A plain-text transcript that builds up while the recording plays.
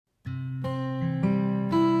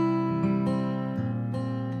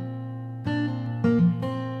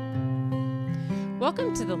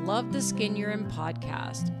Welcome to the Love the Skin You're In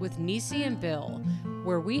podcast with Nisi and Bill,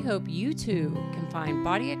 where we hope you too can find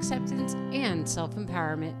body acceptance and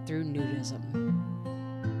self-empowerment through nudism.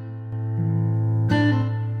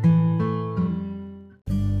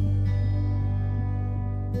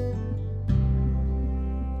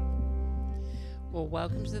 Well,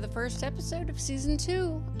 welcome to the first episode of Season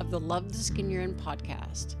 2 of the Love the Skin You're In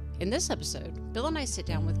podcast. In this episode, Bill and I sit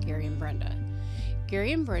down with Gary and Brenda.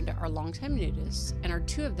 Gary and Brenda are longtime nudists and are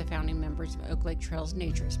two of the founding members of Oaklake Trails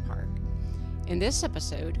Naturist Park. In this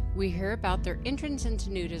episode, we hear about their entrance into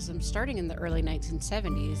nudism starting in the early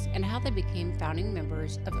 1970s and how they became founding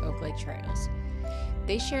members of Oaklake Trails.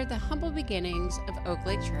 They share the humble beginnings of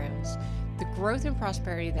Oaklake Trails, the growth and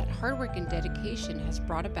prosperity that hard work and dedication has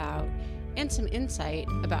brought about, and some insight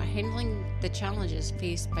about handling the challenges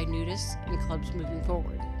faced by nudists and clubs moving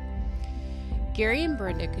forward. Gary and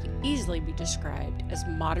Brenda could easily be described as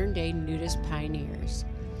modern-day nudist pioneers.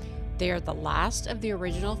 They are the last of the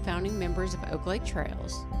original founding members of Oaklake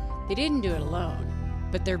Trails. They didn't do it alone,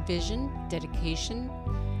 but their vision, dedication,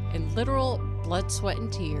 and literal blood, sweat,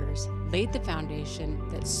 and tears laid the foundation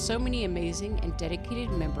that so many amazing and dedicated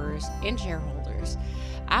members and shareholders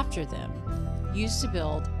after them used to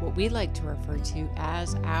build what we like to refer to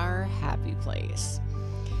as our happy place.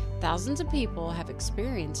 Thousands of people have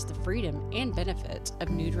experienced the freedom and benefits of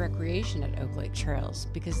nude recreation at Oaklake Trails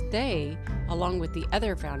because they, along with the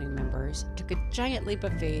other founding members, took a giant leap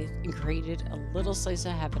of faith and created a little slice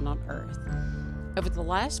of heaven on earth. Over the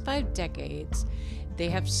last 5 decades,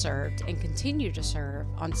 they have served and continue to serve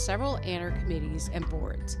on several honor committees and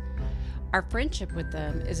boards. Our friendship with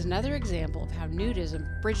them is another example of how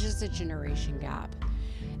nudism bridges the generation gap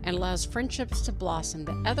and allows friendships to blossom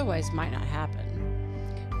that otherwise might not happen.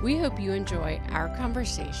 We hope you enjoy our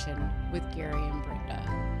conversation with Gary and Brenda.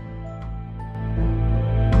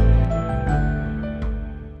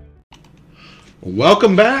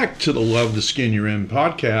 Welcome back to the Love the Skin You're In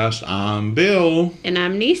podcast. I'm Bill. And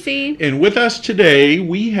I'm Nisi. And with us today,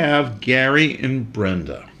 we have Gary and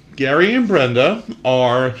Brenda. Gary and Brenda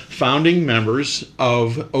are founding members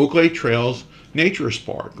of Oaklake Trails Naturist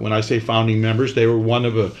Park. When I say founding members, they were one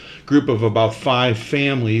of a group of about 5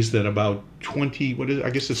 families that about 30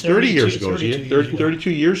 years ago, 32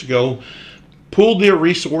 years ago, pooled their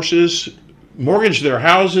resources, mortgaged their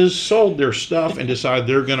houses, sold their stuff, and decided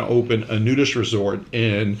they're going to open a nudist resort.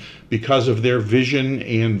 And because of their vision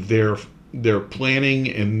and their planning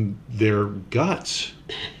and their guts,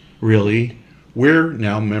 really, we're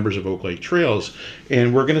now members of Oaklake Trails,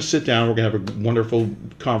 and we're going to sit down. We're going to have a wonderful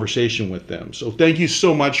conversation with them. So thank you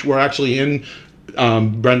so much. We're actually in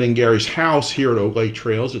Brenda and Gary's house here at Oaklake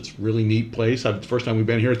Trails. It's a really neat place. The first time we've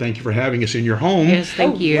been here. Thank you for having us in your home. Yes,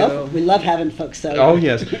 thank you. We love having folks over. Oh,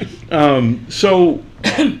 yes. So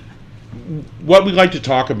what we'd like to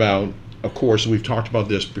talk about, of course, we've talked about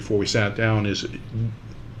this before we sat down, is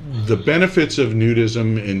the benefits of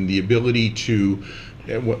nudism and the ability to,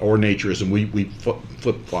 or naturism, we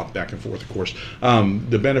flip-flop back and forth, of course,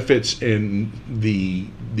 the benefits and the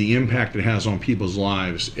impact it has on people's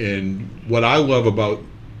lives. And what I love about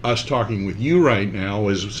us talking with you right now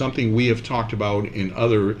is something we have talked about in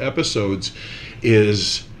other episodes,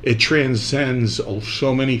 is it transcends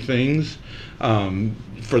so many things.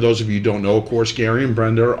 For those of you who don't know, of course, Gary and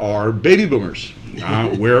Brenda are baby boomers.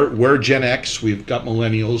 We're Gen X, we've got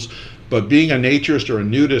millennials. But being a naturist or a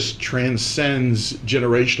nudist transcends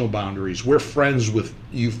generational boundaries. We're friends with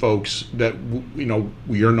you folks that,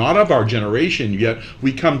 we are not of our generation, yet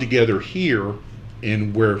we come together here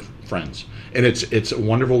and we're friends. And it's a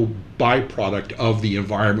wonderful byproduct of the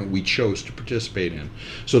environment we chose to participate in.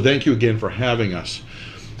 So thank you again for having us.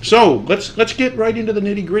 So let's get right into the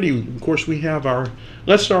nitty gritty. Of course, we have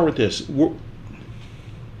let's start with this.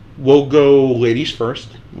 We'll go ladies first,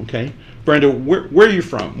 okay? Brenda, where are you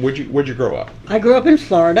from? Where'd you grow up? I grew up in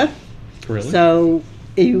Florida. Really? So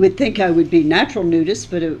you would think I would be natural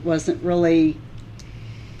nudist, but it wasn't really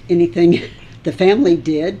anything the family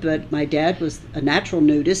did. But my dad was a natural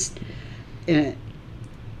nudist. When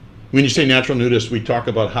you say natural nudist, we talk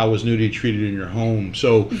about how was nudity treated in your home.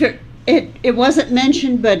 So it wasn't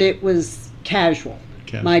mentioned, but it was casual.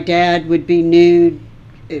 My dad would be nude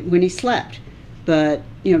when he slept, but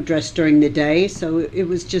dressed during the day. So it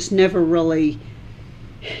was just never really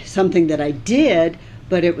something that I did,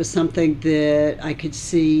 but it was something that I could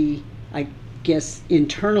see, I guess,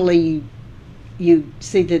 internally. You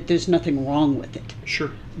see that there's nothing wrong with it.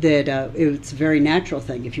 Sure. That it's a very natural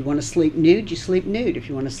thing. If you want to sleep nude, you sleep nude. If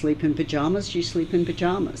you want to sleep in pajamas, you sleep in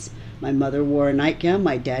pajamas. My mother wore a nightgown.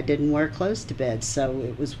 My dad didn't wear clothes to bed. So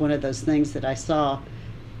it was one of those things that I saw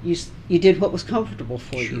you did what was comfortable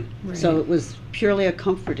for you. Right. So it was purely a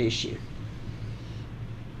comfort issue.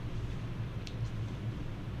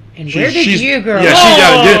 And where did you grow up?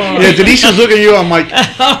 Yeah, Denise is looking at you. I'm like,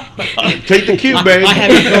 take the cue, babe. I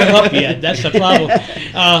haven't grown up yet. That's the problem.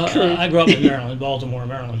 I grew up in Maryland, Baltimore,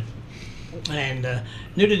 Maryland. And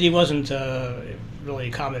nudity wasn't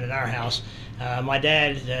really common in our house. My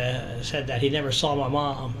dad said that he never saw my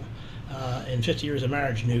mom in 50 years of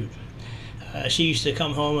marriage nude. She used to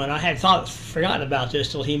come home, and I had forgotten about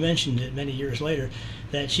this till he mentioned it many years later,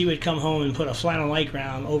 that she would come home and put a flannel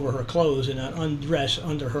nightgown over her clothes and an undress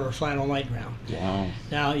under her flannel nightgown. Wow.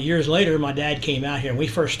 Now, years later, my dad came out here. When we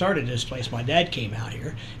first started this place, my dad came out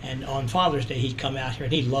here, and on Father's Day, he'd come out here,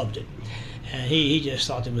 and he loved it. And he just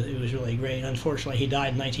thought it was really great. Unfortunately, he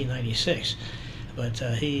died in 1996. But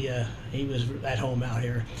he was at home out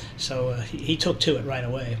here, so he took to it right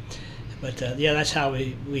away. But that's how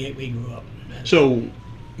we grew up. So,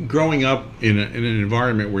 growing up in an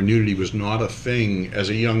environment where nudity was not a thing as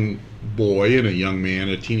a young boy and a young man,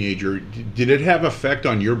 a teenager, did it have effect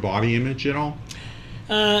on your body image at all?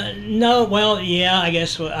 No, well, yeah, I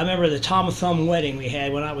guess. I remember the Tom Thumb wedding we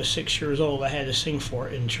had when I was 6 years old. I had to sing for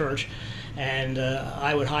it in church, and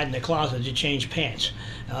I would hide in the closet to change pants.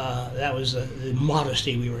 That was the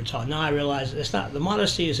modesty we were taught. Now I realize it's not. The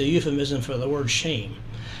modesty is a euphemism for the word shame,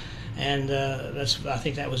 and I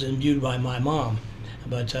think that was imbued by my mom.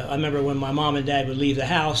 But I remember when my mom and dad would leave the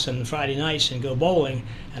house on Friday nights and go bowling,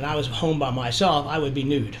 and I was home by myself, I would be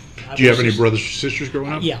nude. Do you have any brothers or sisters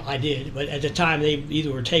growing up? Yeah, I did. But at the time, they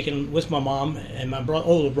either were taken with my mom, and my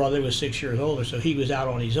older brother was 6 years older, so he was out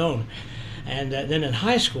on his own. And then in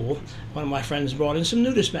high school, one of my friends brought in some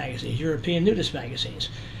nudist magazines, European nudist magazines.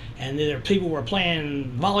 And there people were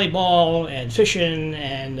playing volleyball and fishing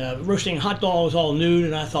and roasting hot dogs all nude,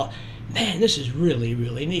 and I thought, man, this is really,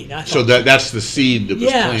 really neat. So that's the seed that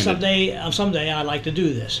was planted. Someday I'd like to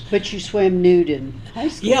do this. But you swam nude in high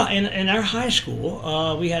school. Yeah, in our high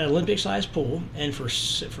school, we had an Olympic-sized pool, and for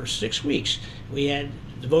 6 weeks we had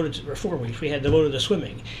devoted, or 4 weeks, we had devoted to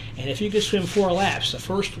swimming. And if you could swim 4 laps the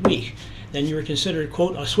first week, then you were considered,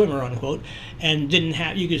 quote, a swimmer, unquote, and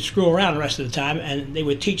you could screw around the rest of the time, and they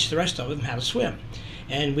would teach the rest of them how to swim.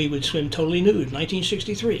 And we would swim totally nude,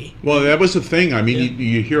 1963. Well, that was the thing. I mean,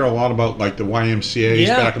 you hear a lot about, like, the YMCA's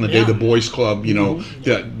back in the day, the boys' club,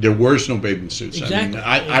 that there was no bathing suits. Exactly.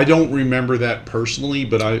 I mean, I don't remember that personally,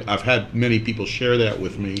 but I've had many people share that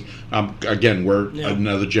with me. Again, we're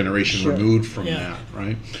another generation removed from that,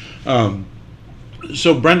 right?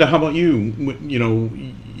 So, Brenda, how about you?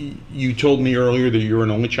 You told me earlier that you're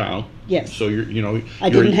an only child. Yes. So, I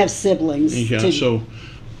didn't have siblings. Yeah, so...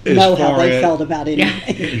 know how they felt about it.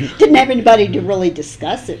 Didn't have anybody to really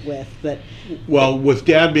discuss it with, but... Well, with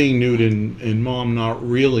Dad being nude and Mom not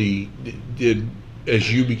really,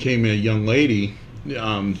 as you became a young lady,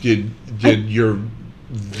 did your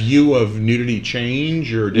view of nudity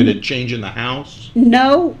change, or did it change in the house?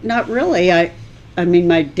 No, not really. I mean,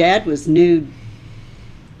 my dad was nude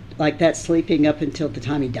like that, sleeping up until the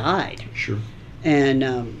time he died. Sure.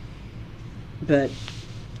 And, but...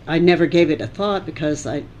 I never gave it a thought because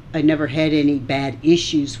I never had any bad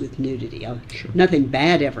issues with nudity. Sure. Nothing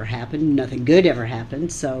bad ever happened, nothing good ever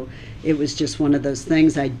happened, so it was just one of those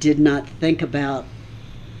things I did not think about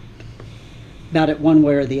it one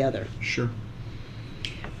way or the other. Sure.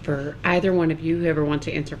 For either one of you, whoever wants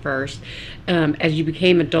to answer first, as you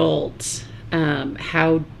became adults,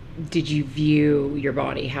 how did you view your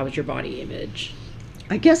body? How was your body image?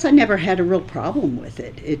 I guess I never had a real problem with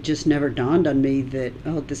it. It just never dawned on me that,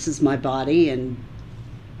 this is my body, and,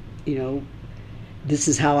 this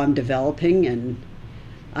is how I'm developing. And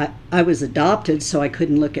I was adopted, so I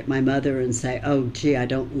couldn't look at my mother and say, oh, gee, I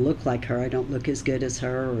don't look like her. I don't look as good as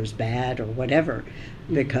her, or as bad, or whatever,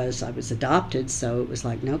 because I was adopted. So it was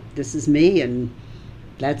like, nope, this is me, and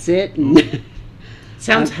that's it. And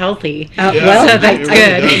sounds healthy. Well, so that's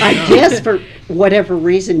good. I guess for whatever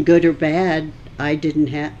reason, good or bad, I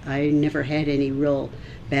never had any real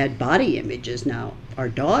bad body images. Now, our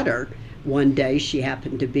daughter, one day she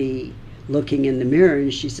happened to be looking in the mirror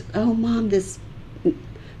and she said, oh, Mom,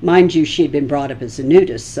 mind you, she had been brought up as a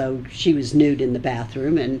nudist, so she was nude in the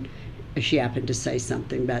bathroom, and she happened to say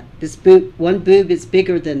something about this one boob is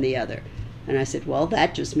bigger than the other. And I said, well,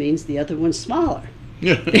 that just means the other one's smaller.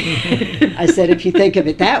 I said, if you think of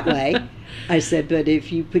it that way, I said, but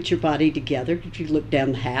if you put your body together, if you look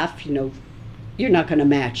down half, you're not going to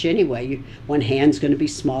match anyway. One hand's going to be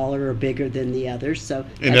smaller or bigger than the other. So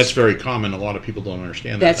that's very common. A lot of people don't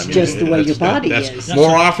understand that. That's just the way your body is.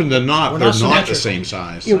 More often than not, they're not the same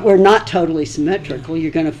size. We're not totally symmetrical.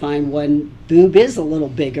 You're going to find one boob is a little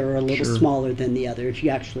bigger or a little smaller than the other if you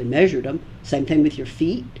actually measured them. Same thing with your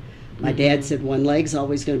feet. My dad said one leg's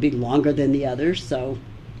always going to be longer than the other. So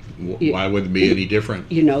why would it be any different?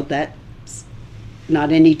 That's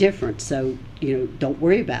not any different. So don't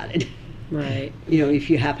worry about it. Right. If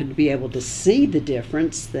you happen to be able to see the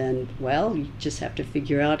difference, then, well, you just have to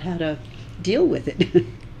figure out how to deal with it.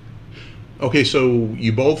 Okay, so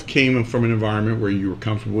you both came from an environment where you were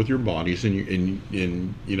comfortable with your bodies, and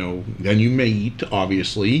then you meet,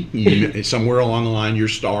 obviously. Somewhere along the line, your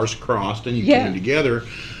stars crossed, and you came together.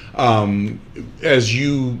 As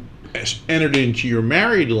you entered into your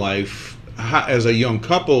married life, as a young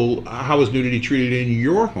couple, how was nudity treated in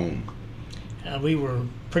your home? We were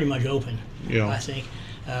pretty much open, Yeah. I think.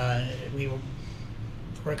 We were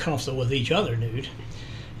very comfortable with each other nude.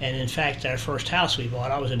 And in fact, our first house we bought,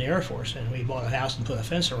 I was in the Air Force, and we bought a house and put a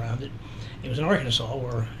fence around it. It was in Arkansas,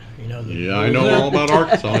 where, I know all about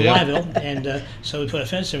Arkansas, Blytheville. And so we put a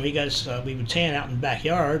fence in. We would tan out in the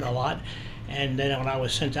backyard a lot. And then when I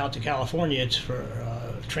was sent out to California for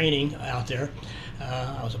training out there,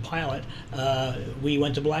 I was a pilot, we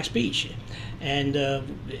went to Black's Beach. And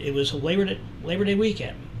it was a Labor Day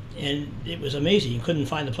weekend. And it was amazing. You couldn't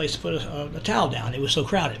find a place to put a towel down. It was so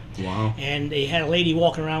crowded. Wow. And they had a lady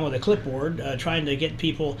walking around with a clipboard trying to get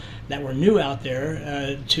people that were new out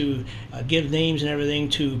there to give names and everything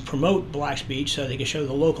to promote Black's Beach so they could show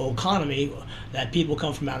the local economy that people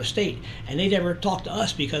come from out of state. And they never talked to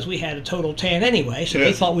us because we had a total tan anyway, so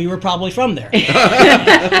they thought we were probably from there.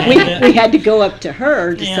 And, we had to go up to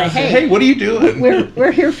her to say, hey, what are you doing?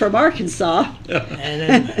 We're here from Arkansas.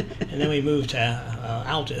 And then we moved to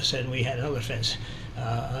Altus, and we had another fence.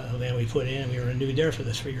 Then we put in, and we were nude there for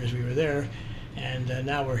the 3 years we were there, and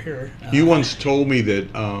now we're here. You once told me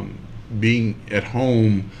that being at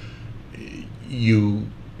home, you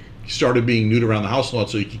started being nude around the house a lot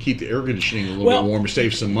so you could keep the air conditioning a little bit warm to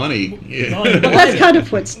save some money. Well, that's kind of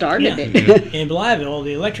what started it. In Blytheville,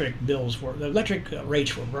 the electric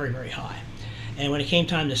rates were very, very high. And when it came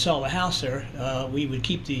time to sell the house there, we wouldn't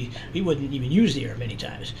even use the air many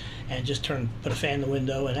times, and just put a fan in the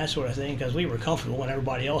window and that sort of thing, because we were comfortable when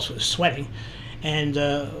everybody else was sweating. And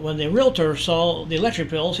when the realtor saw the electric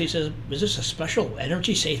bills, he says, "Is this a special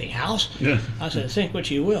energy-saving house?" Yeah. I said, "Think what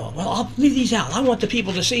you will." "Well, I'll leave these out. I want the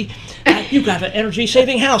people to see you've got an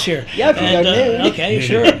energy-saving house here." Yep. Okay,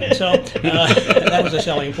 sure. So that was a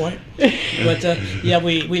selling point. But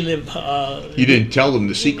we live. You didn't tell them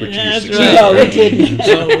the secret to your success. Right. No, we didn't.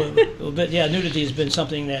 So, but yeah, nudity has been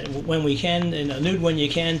something that when we can, and nude when you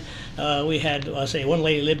can. We had, one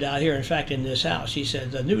lady lived out here, in fact, in this house. She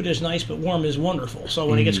said, "Nude is nice, but warm is wonderful." So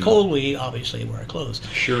when it gets cold, we obviously wear clothes.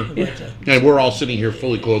 Sure. But, and we're all sitting here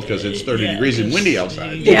fully clothed because it's 30 degrees and windy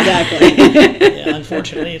outside. Exactly.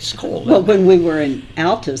 Unfortunately, it's cold. Well, when we were in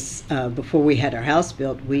Altus, before we had our house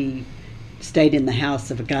built, we stayed in the house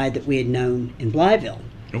of a guy that we had known in Blytheville.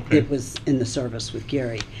 Okay. It was in the service with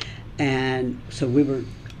Gary. And so we were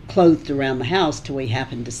clothed around the house till we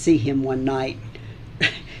happened to see him one night.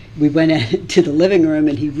 We went into the living room,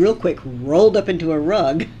 and he real quick rolled up into a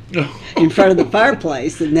rug in front of the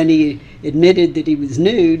fireplace, and then he admitted that he was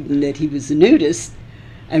nude and that he was a nudist.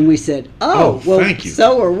 And we said, well, thank you.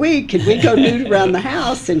 So are we. Could we go nude around the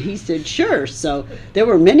house? And he said, sure. So there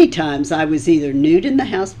were many times I was either nude in the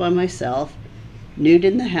house by myself, nude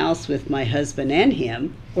in the house with my husband and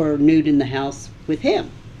him, or nude in the house with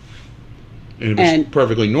him. And it was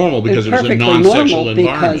perfectly normal because it was a non-sexual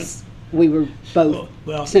environment. Because we were both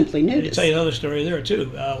simply nudists. I'll tell you another story there too.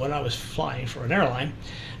 When I was flying for an airline,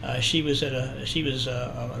 she was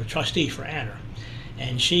a trustee for Anner,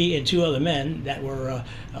 and she and two other men that were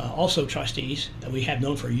also trustees that we have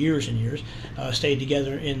known for years and years stayed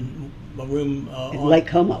together in a room in Lake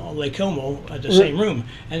Como. Lake Como, the same room.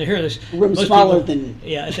 And to hear this, room smaller than.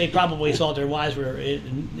 Yeah, they probably thought their wives were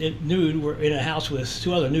nude. Were in a house with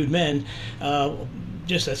two other nude men.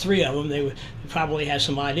 Just the three of them, they probably had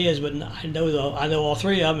some ideas, but I know all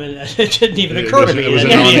three of them, and it didn't even occur to me.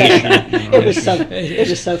 It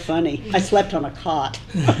was so funny. I slept on a cot.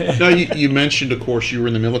 Now, you mentioned, of course, you were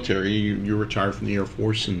in the military. You retired from the Air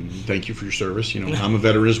Force, and thank you for your service. I'm a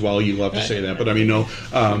veteran as well. You love to say that, but I mean,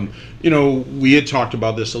 we had talked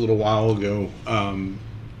about this a little while ago.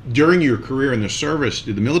 During your career in the service,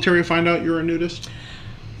 did the military find out you were a nudist?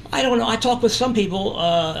 I don't know. I talked with some people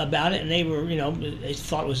about it, and they were, they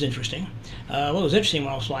thought it was interesting. Well, it was interesting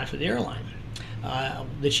when I was flying for the airline.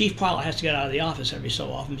 the chief pilot has to get out of the office every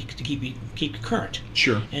so often to keep current.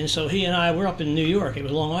 Sure. And so he and I were up in New York. It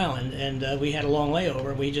was Long Island, and we had a long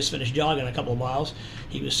layover. We just finished jogging a couple of miles.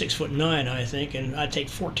 He was 6'9", I think, and I'd take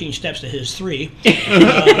 14 steps to his 3.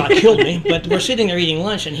 About killed me. But we're sitting there eating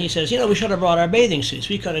lunch, and he says, we should have brought our bathing suits.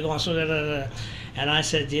 We could have gone so. And I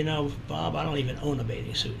said, Bob, I don't even own a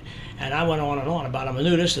bathing suit. And I went on and on about I'm a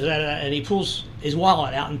nudist, and he pulls his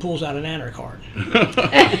wallet out and pulls out an Anner card.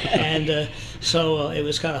 And so it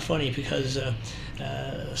was kind of funny because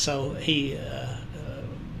so he,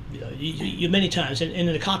 you many times in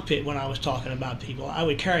the cockpit when I was talking about people, I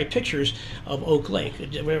would carry pictures of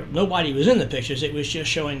Oaklake. Where nobody was in the pictures, it was just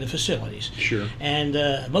showing the facilities. Sure. And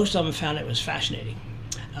most of them found it was fascinating.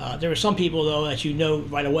 There were some people, though, that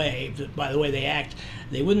right away, by the way they act,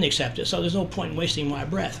 they wouldn't accept it. So there's no point in wasting my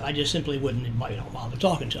breath. I just simply wouldn't bother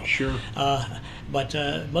talking to them. Sure. But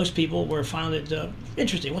most people found it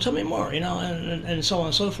interesting. Well, tell me more, and so on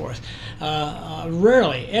and so forth.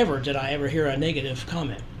 Rarely ever did I ever hear a negative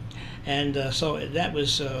comment. And so that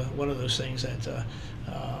was one of those things that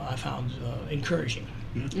I found encouraging.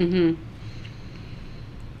 Mm-hmm.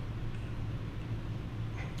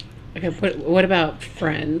 Okay, what about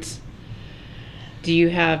friends? Do you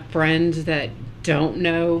have friends that don't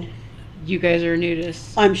know you guys are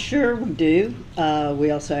nudists? I'm sure we do.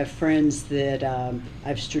 We also have friends that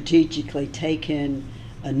I've strategically taken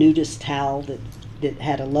a nudist towel that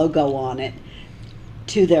had a logo on it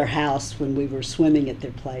to their house when we were swimming at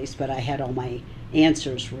their place, but I had all my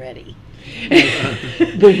answers ready.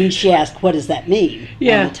 But when she asked, what does that mean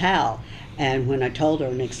on the towel? And when I told her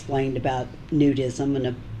and explained about nudism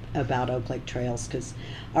and about Oaklake Trails, because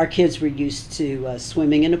our kids were used to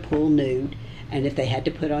swimming in a pool nude, and if they had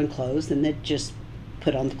to put on clothes, then they'd just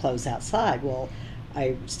put on the clothes outside. Well,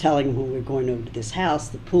 I was telling them when we were going over to this house,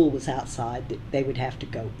 the pool was outside, that they would have to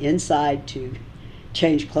go inside to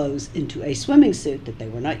change clothes into a swimming suit that they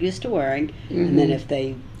were not used to wearing, and then if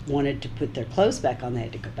they wanted to put their clothes back on, they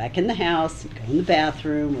had to go back in the house and go in the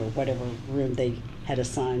bathroom or whatever room they had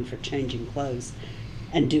assigned for changing clothes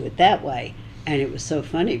and do it that way. And it was so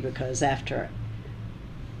funny because after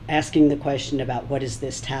asking the question about what is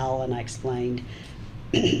this towel, and I explained,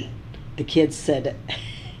 the kids said,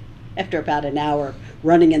 after about an hour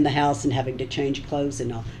running in the house and having to change clothes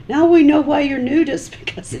and all, now we know why you're nudists,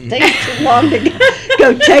 because it takes too long to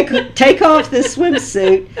go take off this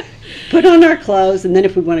swimsuit, put on our clothes, and then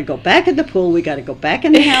if we want to go back in the pool, we got to go back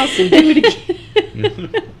in the house and do it again.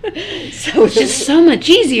 So it's just so much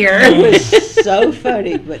easier. It was so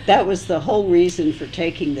funny, but that was the whole reason for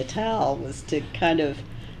taking the towel, was to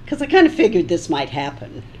because I kind of figured this might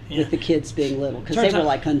happen with the kids being little, because they were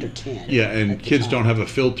like under 10. Yeah, and kids don't have a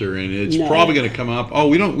filter, and it's probably going to come up. Oh,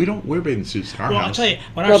 we don't wear bathing suits at our house. I'll tell you,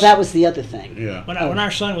 that was the other thing. Yeah. When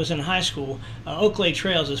our son was in high school, Oaklake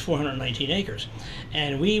Trails is 419 acres,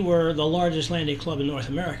 and we were the largest landing club in North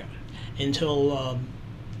America until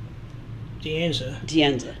De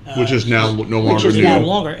Anza. Which is now no longer. Which is no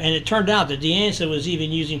longer, and it turned out that De Anza was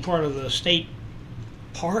even using part of the state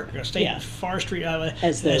park or state forestry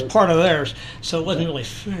as part of theirs, so it wasn't really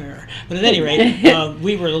fair. But at any rate,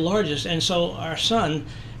 we were the largest, and so our son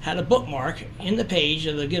had a bookmark in the page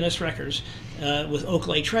of the Guinness Records with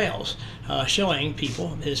Oaklake Trails, showing people,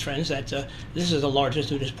 his friends, that this is the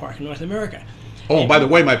largest nudist park in North America. Oh, and by the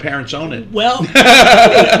way, my parents own it. Well,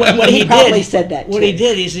 what he probably said that too. What he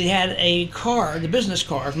did is he had a card, the business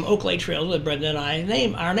card from Oaklake Trails with Brenda and I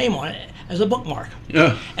our name on it as a bookmark.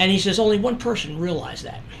 Yeah. And he says only one person realized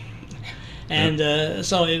that. And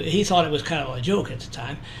so he thought it was kind of a joke at the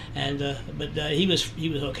time, and but he was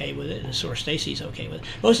okay with it, and so Stacy's okay with it.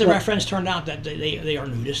 Most of our friends turned out that they are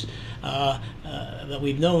nudists that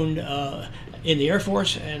we've known in the Air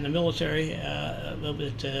Force and the military. But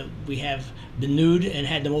we have been nude and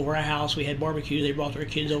had them over our house. We had barbecues. They brought their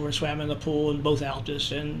kids over and swam in the pool in both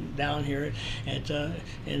Altus and down here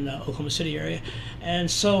in Oklahoma City area,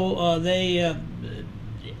 and so there's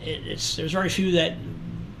very few that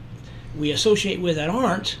we associate with that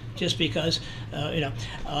aren't, just because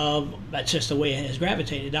that's just the way it has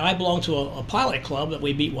gravitated. Now I belong to a pilot club that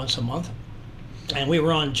we meet once a month, and we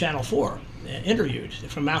were on Channel 4 interviewed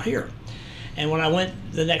from out here, and when I went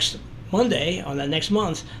the next Monday on the next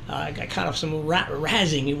month, I got kind of some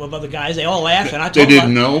razzing of other guys. They all laughed, and I told them. They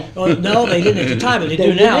didn't know? Well, no, they didn't at the time, but they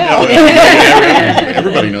do now.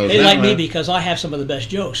 Everybody knows they that. like me because I have some of the best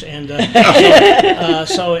jokes, and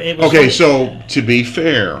so it was. Okay, so to be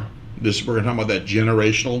fair, we're going to talk about that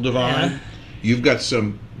generational divide. Yeah. You've got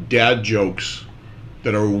some dad jokes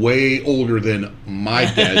that are way older than my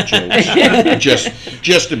dad jokes.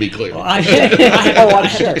 just to be clear. Well, I'm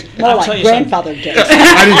sure. More like grandfather jokes.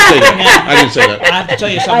 I didn't say that. I have to tell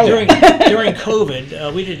you something. During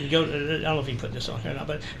COVID, we didn't go. I don't know if you put this on here or not,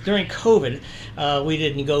 but during COVID, we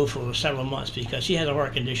didn't go for several months because she had a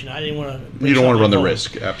heart condition. I didn't want to. You don't want to run the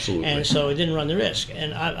risk, absolutely. And so it didn't run the risk.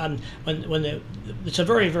 And it's a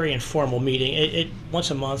very, very informal meeting. It once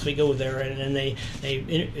a month we go there, and they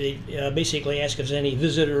basically ask if there's any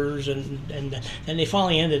visitors, and they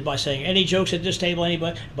finally ended by saying, any jokes at this table,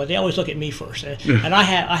 anybody? But they always look at me first. And I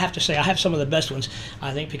have to say, I have some of the best ones,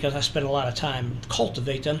 I think, because I spend a lot of time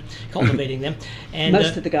cultivating them. And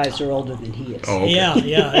most of the guys are older than he is. Oh, okay.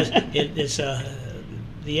 Yeah. It's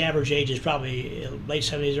the average age is probably late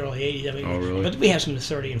 70s, early 80s. I mean, oh, really? But we have some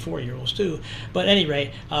 30 and 40-year-olds too. But at any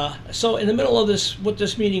rate, so in the middle of this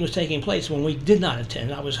meeting was taking place when we did not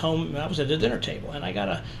attend. I was home. I was at the dinner table, and I got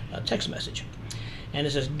a text message, and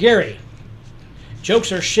it says, "Gary,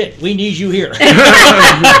 jokes are shit. We need you here."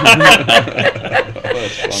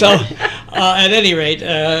 So, at any rate,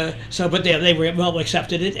 but they were well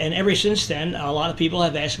accepted it, and ever since then, a lot of people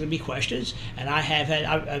have asked me questions, and I have had.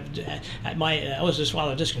 I was just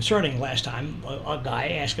rather disconcerting last time. A guy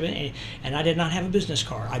asked me, and I did not have a business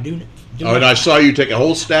card. I do. And I saw you take a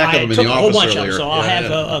whole stack of them in the office a whole bunch earlier. Of them, so I'll have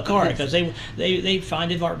a card because they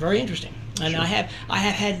find it very interesting, and sure. I have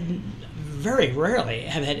had. Very rarely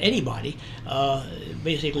have had anybody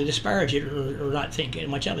basically disparage it or not think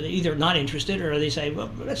much of it. They're either not interested or they say, well,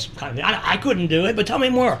 that's kind of, I couldn't do it, but tell me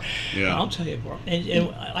more. Yeah. I'll tell you more.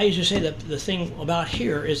 And I used to say that the thing about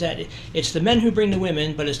here is that it's the men who bring the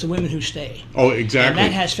women, but it's the women who stay. Oh, exactly.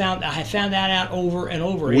 And I have found that out over and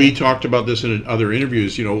over again. We talked about this in other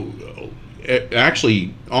interviews,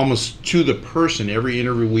 actually almost to the person. Every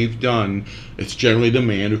interview we've done, it's generally the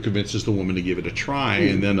man who convinces the woman to give it a try,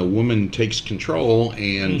 and then the woman takes control,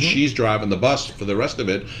 and she's driving the bus for the rest of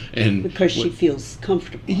it, and because she feels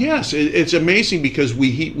comfortable. Yes, it's amazing because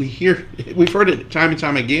we've heard it time and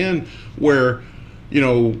time again where,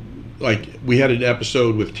 like we had an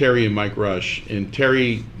episode with Terry and Mike Rush, and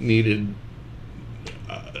Terry needed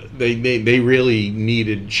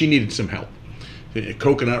she needed some help.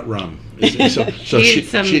 Coconut rum. So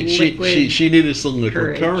she needed some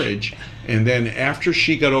liquid courage. And then after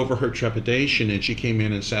she got over her trepidation and she came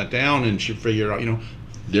in and sat down and she figured out,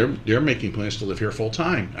 they're making plans to live here full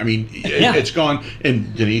time. I mean, it's gone.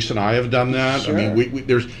 And Denise and I have done that. Sure. I mean,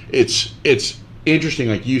 it's interesting.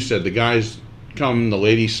 Like you said, the guys come, the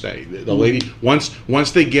ladies stay. The lady once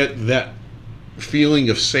they get that feeling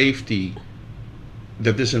of safety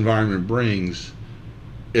that this environment brings,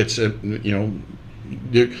 it's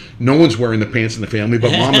no one's wearing the pants in the family,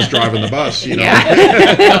 but Mama's driving the bus.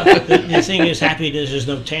 The thing is, happiness there's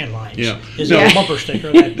no tan lines. Yeah. There's no bumper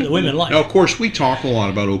sticker that the women like. Now, of course, we talk a lot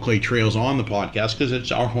about Oaklake Trails on the podcast because it's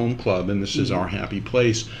our home club and this is our happy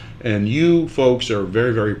place. And you folks are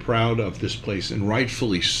very, very proud of this place, and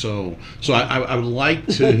rightfully so. So I would like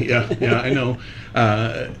to, I know.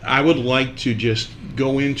 I would like to just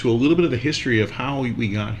go into a little bit of the history of how we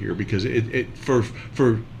got here, because for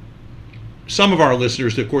some of our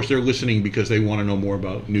listeners, of course, they're listening because they want to know more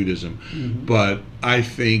about nudism. But I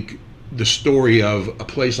think the story of a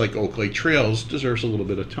place like Oaklake Trails deserves a little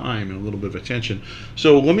bit of time and a little bit of attention.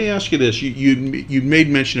 So let me ask you this: you made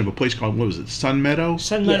mention of a place called, what was it, Sun Meadow?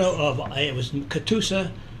 Sun Meadow. It was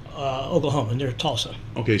Catoosa, Oklahoma, near Tulsa.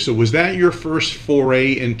 Okay, so was that your first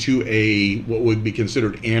foray into a what would be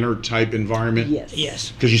considered Anarch type environment?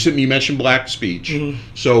 Yes. Because you mentioned black speech.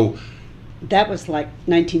 So that was like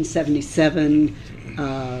 1977.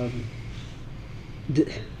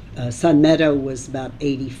 Sun Meadow was about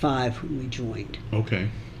 85 when we joined. Okay.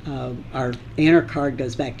 Our Anarch card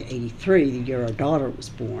goes back to 83, the year our daughter was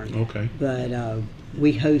born. Okay. But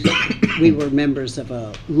we were members of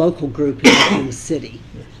a local group in the city.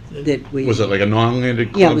 Was it like a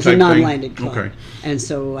non-landed club? Yeah, it was a non-landed thing? club. Okay. And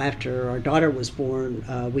so after our daughter was born,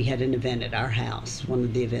 we had an event at our house. One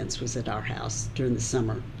of the events was at our house during the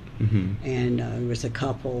summer. And there was a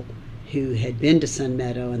couple who had been to Sun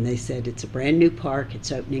Meadow, and they said, it's a brand new park,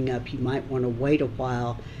 it's opening up, you might want to wait a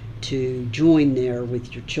while to join there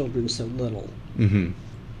with your children so little. You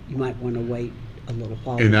might want to wait a little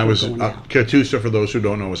while. And that was Catoosa, for those who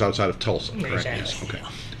don't know, was outside of Tulsa, correct? Exactly.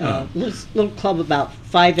 Okay. Little club about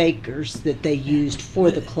 5 acres that they used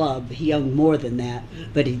for the club. He owned more than that,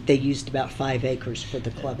 but they used about 5 acres for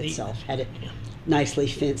the club itself. Had it nicely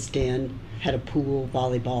fenced in, had a pool,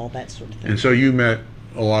 volleyball, that sort of thing. And so you met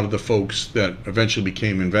a lot of the folks that eventually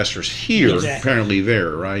became investors here, apparently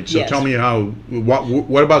there, right? So tell me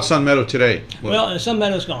what about Sun Meadow today? Well, Sun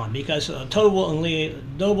Meadow's gone because Doble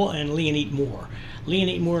and Leonid Moore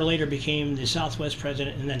Leonie Moore later became the Southwest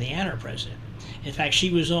president and then the Anner president. In fact, she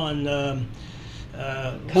was on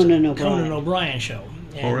Conan O'Brien show.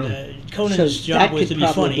 And, oh, really? Conan's So job that was could to be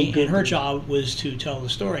probably funny, be good and her then. job was to tell the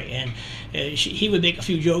story. And he would make a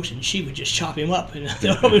few jokes, and she would just chop him up. And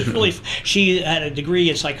it was really. She had a degree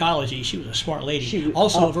in psychology. She was a smart lady,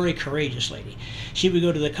 also a very courageous lady. She would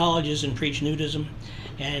go to the colleges and preach nudism,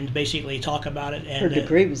 and basically talk about it. And Her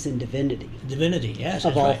degree was in divinity. Divinity, yes,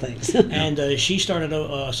 Of that's all right. things. And she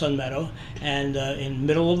started Sun Meadow, and in the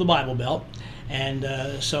middle of the Bible Belt, and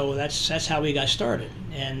so that's how we got started.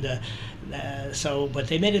 And but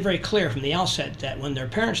they made it very clear from the outset that when their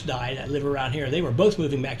parents died that live around here, they were both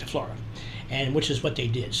moving back to Florida, and which is what they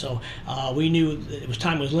did. So we knew that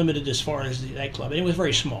time was limited as far as that club, and it was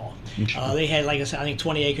very small. They had, like I said, I think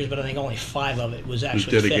 20 acres, but I think only 5 of it was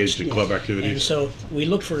actually dedicated fixed. to club activities. And so we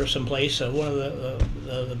looked for some place. One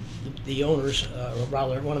of the owners, or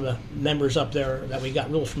rather one of the members up there that we got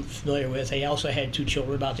real familiar with, they also had 2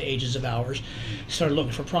 children about the ages of ours, started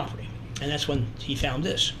looking for property. And that's when he found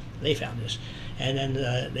this. They found this. And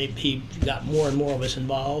then he got more and more of us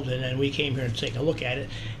involved, and then we came here to take a look at it.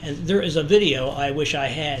 And there is a video I wish I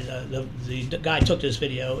had. The guy took this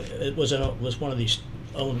video. It was one of these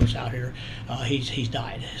owners out here. He's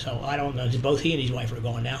died, so I don't know. Both he and his wife are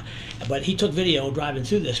gone now. But he took video driving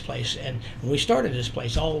through this place, and when we started this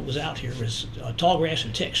place, all that was out here was tall grass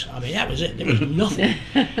and ticks. I mean, that was it. There was nothing.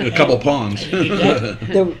 A couple ponds.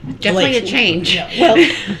 Definitely a change. Yeah.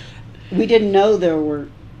 Well, we didn't know there were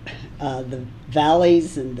the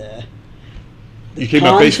valleys and the You came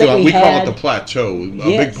up ponds that basically, we call it had. the plateau. A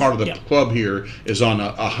Yes. big part of the Yeah. club here is on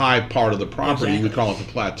a high part of the property. Exactly. We call it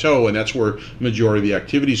the plateau, and that's where the majority of the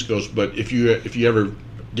activities goes. But if you ever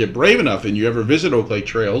get brave enough and you ever visit Oaklake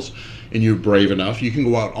Trails and you're brave enough, you can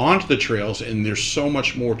go out onto the trails, and there's so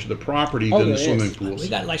much more to the property than the there swimming is. pools. We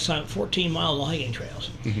got like 14 miles of hiking trails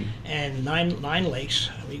and nine lakes.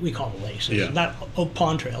 We call them lakes. It's Yeah. not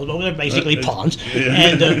pond trails, but they're basically ponds. Yeah.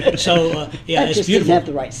 And That it's just didn't beautiful. have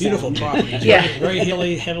the right Beautiful sound. property. It's Yeah. very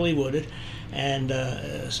hilly, heavily wooded. And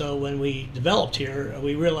so when we developed here,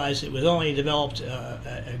 we realized it was only developed,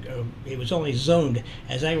 it was only zoned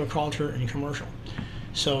as agriculture and commercial.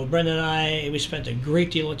 So Brenda and I, we spent a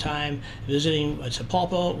great deal of time visiting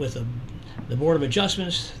Sapulpa with the Board of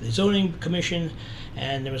Adjustments, the Zoning Commission,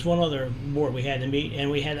 and there was one other board we had to meet,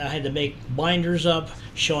 and I had to make binders up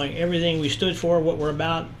showing everything we stood for, what we're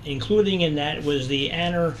about, including in that was the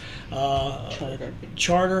Anner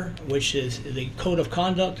Charter, which is the Code of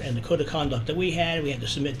Conduct, and the Code of Conduct that we had to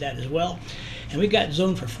submit that as well. And we got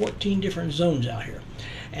zoned for 14 different zones out here.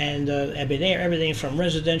 And everything from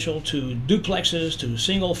residential to duplexes to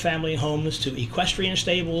single-family homes to equestrian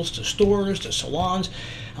stables to stores to salons.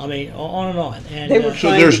 I mean, on and on. And They were So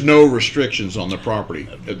there's no restrictions on the property,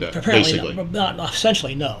 apparently, basically. not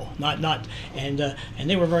essentially, no, not. And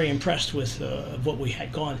they were very impressed with what we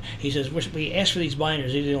had gone. He says, we asked for these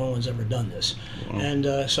binders. These are the only ones ever done this. And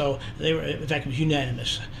so they were. In fact, it was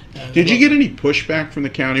unanimous. Did you get any pushback from the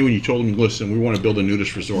county when you told them, listen, we want to build a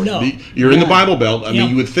nudist resort? No. You're in the Bible Belt. I mean,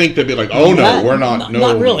 you would think they'd be like, oh, no, Not- we're not. No,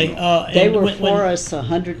 Not really. They And were when- for us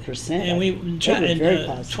 100%. And we They were tried very in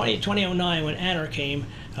positive. 2009 when Anner came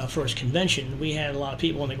for his convention. We had a lot of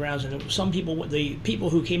people on the grounds, and some people, the people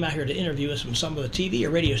who came out here to interview us from some of the TV or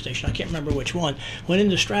radio station, I can't remember which one, went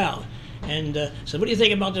into Stroud and said, "What do you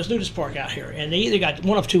think about this nudist park out here?" And they either got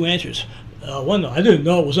one of 2 answers. One, I didn't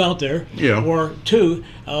know it was out there. Yeah. Or 2,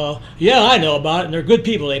 yeah, I know about it, and they're good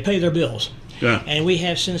people. They pay their bills. Yeah. And we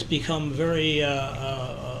have since become very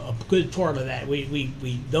a good part of that. We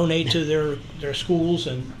donate to their schools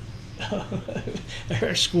and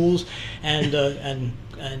their schools and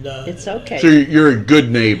It's okay. So you're a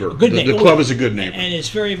good neighbor. Good The neighbor. club is a good neighbor. And it's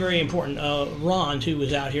very, very important. Ron, who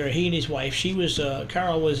was out here, he and his wife,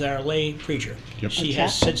 Carol was our lay preacher. Yep. She A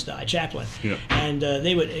has chaplain. since died, chaplain. Yeah. And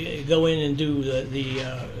they would go in and do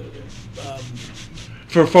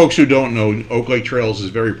For folks who don't know, Oaklake Trails is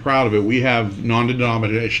very proud of it. We have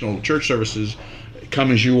non-denominational church services.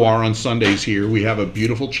 Come as you are on Sundays here. We have a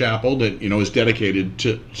beautiful chapel that is dedicated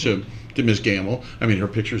to Miss Gamble. I mean, her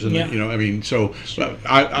pictures in Yeah. so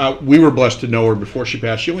we were blessed to know her before she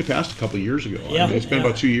passed. She only passed a couple of years ago. Yeah, It's been yeah.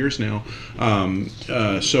 about 2 years now.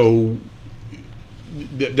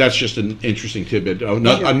 That's just an interesting tidbit.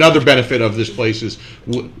 Another benefit of this place is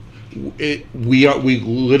we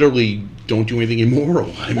literally don't do anything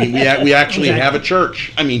immoral. I mean, we actually Exactly. have a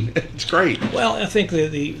church. I mean, it's great. Well, I think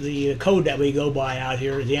the code that we go by out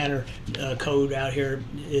here, the Anner code out here,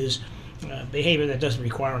 is behavior that doesn't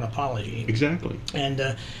require an apology. Exactly.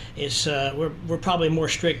 And it's we're probably more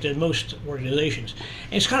strict than most organizations.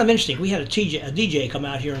 And it's kind of interesting. We had a DJ come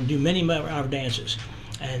out here and do many of our dances.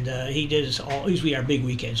 And he did this usually our big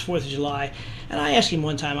weekends, 4th of July. And I asked him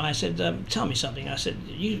one time, I said, tell me something. I said,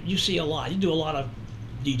 you see a lot. You do a lot of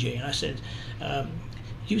DJ. And I said,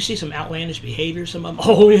 do you see some outlandish behavior? Some of them,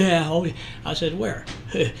 oh yeah. I said, where?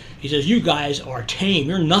 He says, you guys are tame.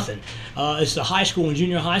 You're nothing. It's the high school and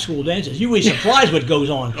junior high school dances. You would be surprised what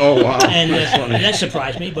goes on. Oh, wow. And that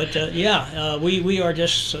surprised me. But we are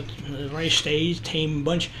just a very staid, tame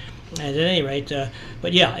bunch. At any rate,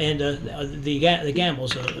 but yeah, and the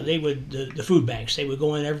Gambles, they would the food banks. They would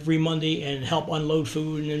go in every Monday and help unload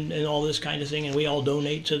food and all this kind of thing, and we all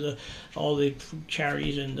donate to all the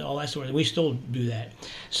charities and all that sort of thing. We still do that,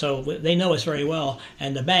 so they know us very well.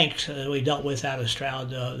 And the banks we dealt with out of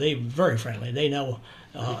Stroud, they very friendly. They know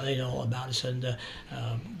all about us, and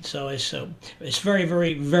so it's very,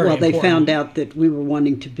 very, very. Well, important. they found out that we were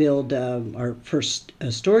wanting to build our first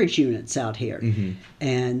storage units out here,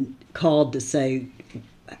 and called to say,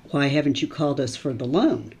 "Why haven't you called us for the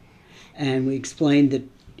loan?" And we explained that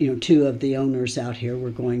 2 of the owners out here were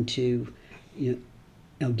going to,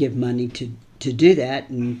 give money to do that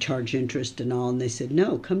and charge interest and all, and they said,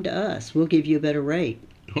 "No, come to us. We'll give you a better rate."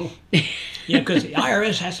 Oh. Yeah, because the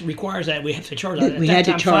IRS requires that we have to charge We had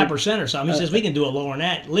to charge 5% or something. He says we can do it lower than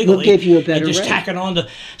that legally. We'll give you a better and just rate. tack it on to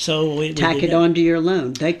Tack it onto your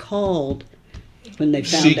loan. They called when they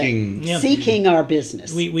found seeking our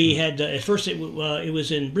business. We had at first it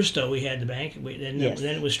was in Bristow. We had the bank, then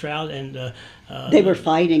it was Stroud, and they were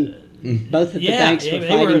fighting. Both of the banks were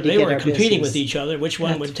fighting they were competing business. with each other. Which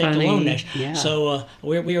one would take the loan next? Yeah. So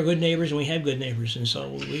we are good neighbors, and we have good neighbors, and so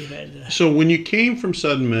we've had. So when you came from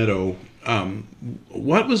Sudden Meadow,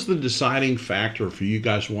 what was the deciding factor for you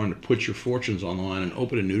guys wanting to put your fortunes on the line and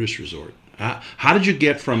open a nudist resort? How did you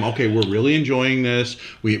get from, okay, we're really enjoying this,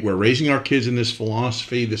 we're raising our kids in this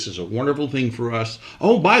philosophy, this is a wonderful thing for us,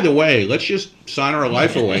 oh, by the way, let's just sign our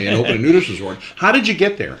life away and open a nudist resort. How did you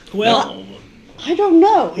get there? Well, I don't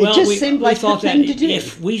know. It just seemed like the thing to do.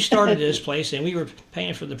 If we started this place and we were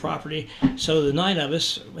paying for the property, so the 9 of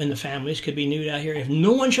us and the families could be nude out here, if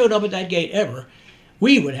no one showed up at that gate ever,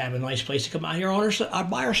 we would have a nice place to come out here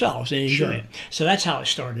by ourselves and enjoy it. So that's how it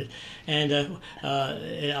started. And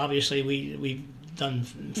obviously we've done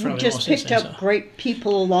fairly well since then. We just picked up great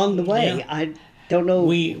people along the way. Yeah. I don't know.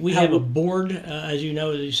 We have a board, as you know,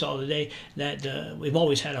 as you saw today, that we've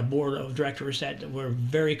always had a board of directors that were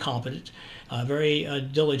very competent, very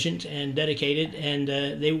diligent and dedicated,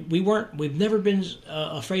 and we've never been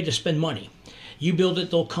afraid to spend money. You build it,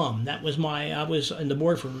 they'll come. I was in the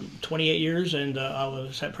board for 28 years, and I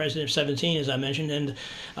was president of 17, as I mentioned,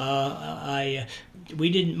 and we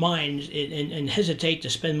didn't mind and hesitate to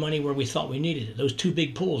spend money where we thought we needed it. Those 2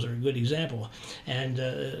 big pools are a good example.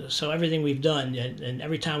 And so everything we've done, and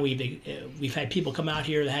every time we've had people come out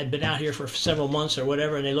here that had been out here for several months or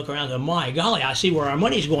whatever, and they look around and go, my golly, I see where our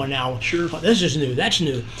money's going now. Sure. Oh, this is new, that's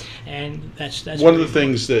new. And that's one of the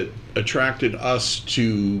things that attracted us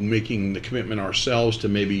to making the commitment ourselves to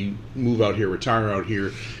maybe move out here, retire out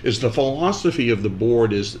here, is the philosophy of the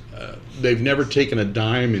board is they've never taken a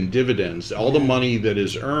dime in dividends. All the money that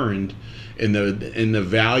is earned in the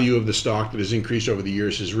value of the stock that has increased over the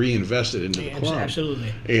years is reinvested into the club.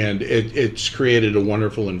 Absolutely. And it's created a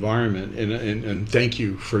wonderful environment. And thank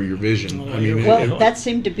you for your vision. That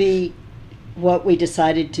seemed to be what we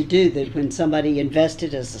decided to do, that when somebody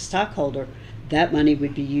invested as a stockholder, that money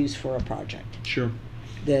would be used for a project. Sure.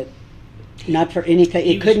 That not for anything.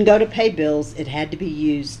 It couldn't go to pay bills. It had to be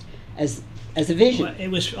used as a vision. Well, it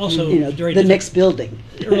was also during the next building.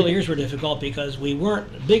 The early years were difficult because we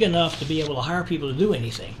weren't big enough to be able to hire people to do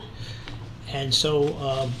anything, and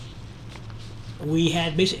so we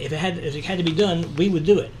had basically if it had to be done, we would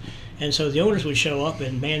do it. And so the owners would show up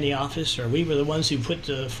and man the office, or we were the ones who put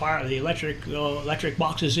the electric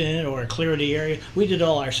boxes in or clear the area. We did it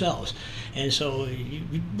all ourselves. And so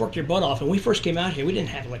you worked your butt off. And when we first came out here, we didn't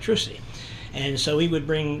have electricity. And so we would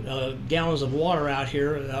bring gallons of water out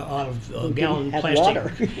here out of gallon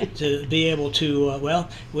plastic to be able to,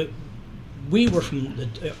 we were from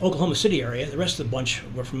the Oklahoma City area. The rest of the bunch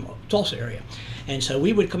were from Tulsa area. And so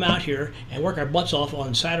we would come out here and work our butts off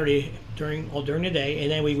on Saturday during the day,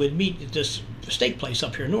 and then we would meet at this steak place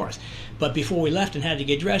up here north. But before we left and had to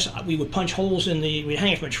get dressed, we would punch holes we'd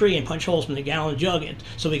hang it from a tree and punch holes in the gallon jug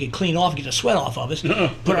so we could clean off, get the sweat off of us,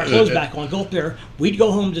 put our clothes back on, go up there. We'd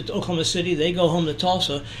go home to Oklahoma City, they'd go home to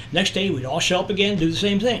Tulsa. Next day, we'd all show up again, do the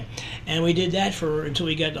same thing. And we did that until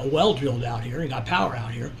we got a well drilled out here and got power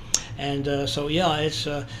out here. And so yeah, it's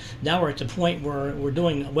now we're at the point where we're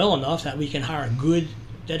doing well enough that we can hire good,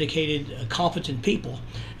 dedicated, competent people,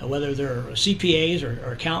 whether they're CPAs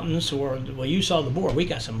or accountants or, well, you saw the board. We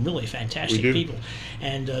got some really fantastic people,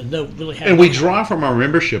 and they'll really have. And we draw from our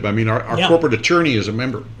membership. I mean, our corporate attorney is a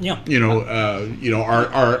member. Yeah.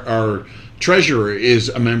 Our treasurer is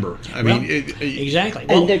a member. I mean, exactly.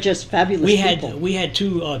 Well, and they're just fabulous people. We had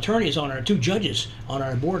two attorneys two judges on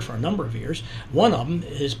our board for a number of years. One of them,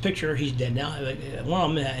 his picture, he's dead now. One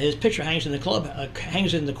of them, his picture hangs in the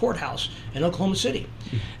hangs in the courthourhouse in Oklahoma City.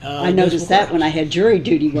 I noticed that when I had jury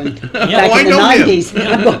duty back in the I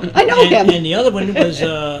 90s. I know him. And the other one was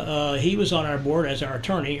he was on our board as our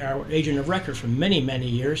attorney, our agent of record for many, many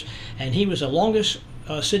years, and he was the longest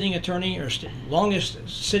sitting attorney or longest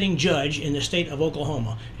sitting judge in the state of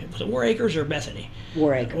Oklahoma. Was it War Acres or Bethany?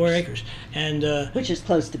 War Acres. War Acres. And which is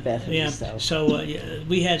close to Bethany. Yeah. So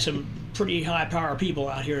We had some pretty high power people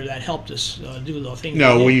out here that helped us do the things.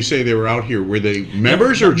 Now, when you say they were out here, were they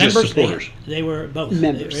members or just supporters? They were both.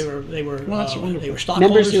 Members. They were stockholders.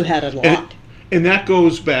 Members who had a lot. And that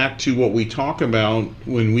goes back to what we talk about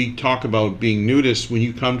when we talk about being nudists. When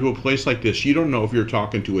you come to a place like this, you don't know if you're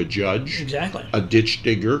talking to a judge, exactly, a ditch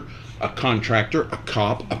digger, a contractor, a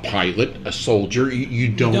cop, a pilot, a soldier. You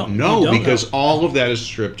don't know because all of that is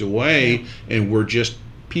stripped away, and we're just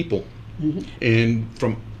people, and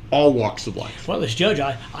from all walks of life. Well, this judge,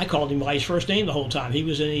 I called him by his first name the whole time. He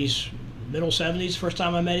was in his middle 70s first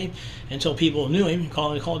time I met him, until people knew him,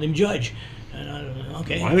 called him Judge.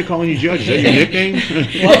 Okay. Why are they calling you Judge? Is that your nickname?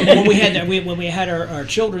 Well, when we had our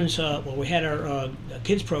children's, we had our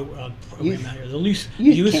kids program out here, the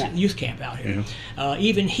youth camp out here. Yeah.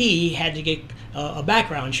 Even he had to get a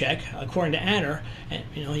background check according to Anner,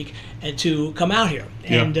 and to come out here.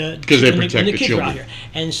 And because they protect the kids children. Were out here.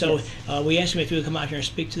 And so we asked him if he would come out here and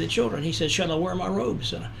speak to the children. He said, "Shall I wear my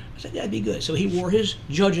robes?" And I said, "That'd be good." So he wore his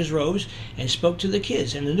judge's robes and spoke to the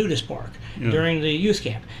kids in the nudist park during the youth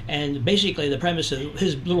camp. And basically, the premise of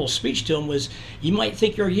his little speech to them was, "You might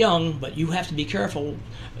think you're young, but you have to be careful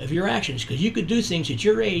of your actions, because you could do things at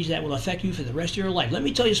your age that will affect you for the rest of your life. Let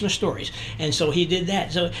me tell you some stories." And so he did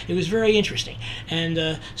that. So it was very interesting.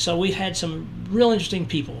 And so we've had some real interesting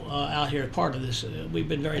people out here part of this. We've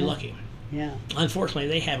been very lucky. Yeah. Unfortunately,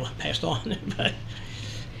 they have passed on. But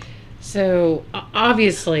so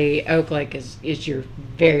obviously, Oaklake is your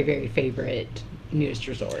very, very favorite nudist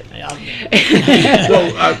resort.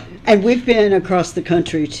 And we've been across the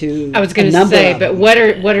country to. I was going to say, but what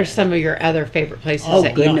are some of your other favorite places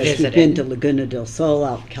that you visited? We've been to Laguna del Sol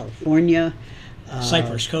out in California.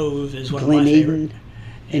 Cypress Cove is one Glen of my favorite. Eden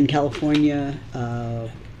in California.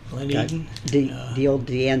 Glen Eden. The old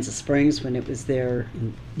De Anza Springs when it was there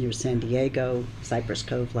near San Diego. Cypress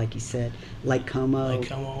Cove, like you said. Lake Como. Lake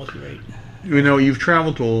Como was great. You've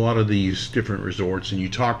traveled to a lot of these different resorts, and you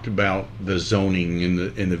talked about the zoning and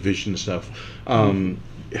the vision stuff.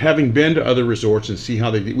 Having been to other resorts and see how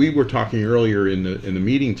we were talking earlier in the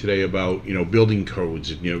meeting today about building codes.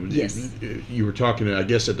 And, yes. You were talking. I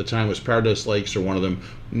guess at the time it was Paradise Lakes or one of them,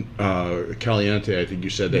 Caliente. I think you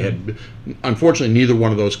said they had. Unfortunately, neither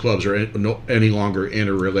one of those clubs are any longer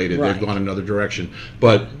interrelated. Right. They've gone another direction.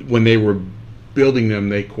 But when they were building them,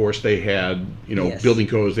 they had yes. building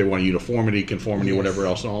codes. They want uniformity, conformity, yes. whatever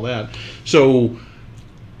else, and all that. So,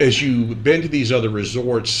 as you've been to these other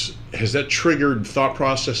resorts, has that triggered thought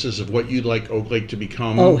processes of what you'd like Oaklake to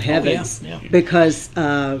become? Oh heavens! Yeah. Because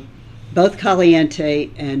both Caliente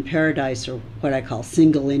and Paradise are what I call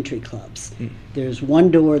single entry clubs. There's one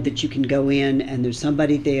door that you can go in, and there's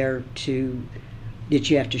somebody there that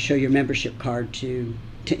you have to show your membership card to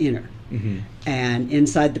enter. Mm-hmm. And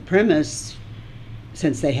inside the premise,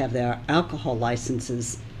 since they have their alcohol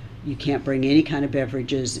licenses, you can't bring any kind of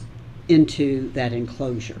beverages into that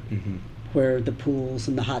enclosure, where the pools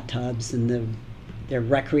and the hot tubs and their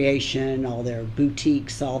recreation, all their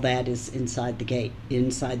boutiques, all that is inside the gate,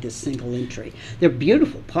 inside this single entry. They're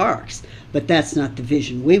beautiful parks, but that's not the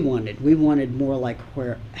vision we wanted. We wanted more like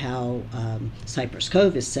how Cypress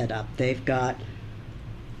Cove is set up. They've got,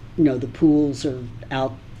 the pools are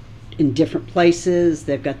out in different places.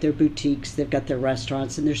 They've got their boutiques, they've got their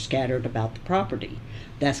restaurants, and they're scattered about the property.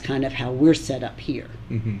 That's kind of how we're set up here.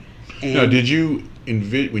 Mm-hmm. Now, did you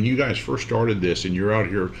when you guys first started this, and you're out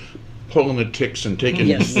here pulling the ticks and taking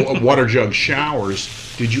yes. water jug showers,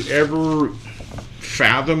 did you ever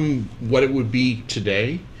fathom what it would be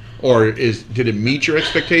today? Or did it meet your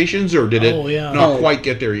expectations, or did it not quite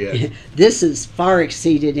get there yet? This has far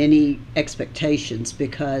exceeded any expectations,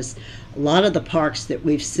 because a lot of the parks that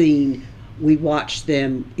we've seen, we watched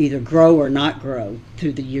them either grow or not grow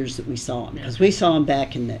through the years that we saw them. Because we saw them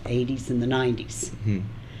back in the 80s and the 90s. Mm-hmm.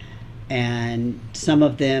 and some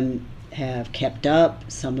of them have kept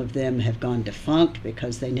up, some of them have gone defunct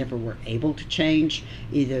because they never were able to change.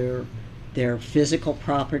 Either their physical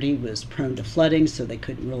property was prone to flooding, so they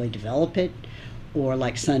couldn't really develop it, or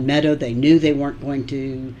like Sun Meadow, they knew they weren't going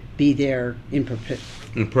to be there in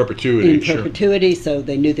perpetuity, so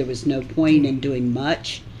they knew there was no point in doing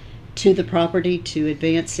much to the property to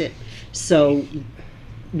advance it. So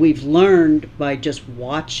we've learned by just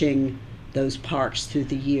watching those parks through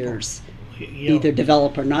the years, either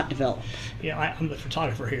develop or not develop. Yeah, I'm the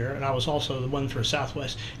photographer here, and I was also the one for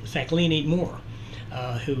Southwest. In fact, Leanne Moore,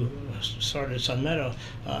 who started Sun Meadow,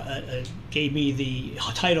 gave me the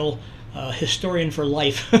title historian for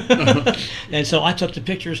life. And so I took the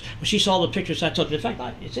pictures. When she saw the pictures I took, in fact,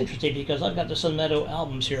 it's interesting because I've got the Sun Meadow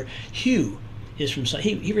albums here. Hugh is from Sun.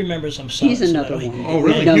 He remembers some Sun. He's another one. Oh,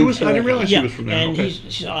 really? I didn't realize he was from there. And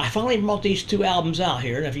okay. I finally brought these 2 albums out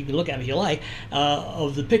here, and if you can look at them if you like,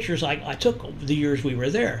 of the pictures I took over the years we were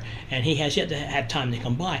there. And he has yet to have time to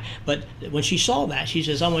come by. But when she saw that, she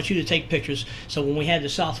says, I want you to take pictures. So when we had the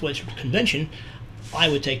Southwest Convention, I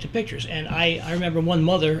would take the pictures. And I remember one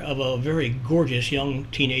mother of a very gorgeous young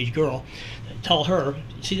teenage girl tell her,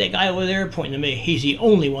 see that guy over there pointing to me, he's the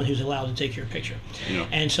only one who's allowed to take your picture. Yeah.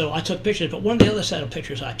 And so I took pictures, but one of the other set of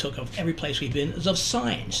pictures I took of every place we've been is of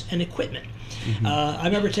signs and equipment. Mm-hmm. I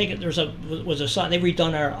remember taking, was a sign, we've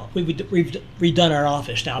redone our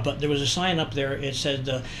office now, but there was a sign up there, it said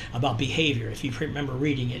about behavior. If you remember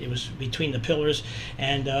reading it, it was between the pillars,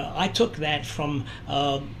 and I took that from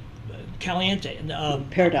Caliente,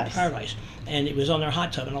 Paradise, and it was on their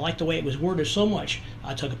hot tub, and I liked the way it was worded so much.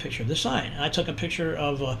 I took a picture of the sign. I took a picture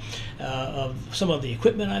of some of the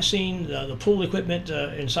equipment I've seen, the pool equipment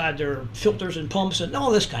inside their filters and pumps, and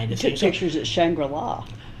all this kind of thing. Took pictures at Shangri-La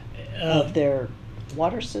of their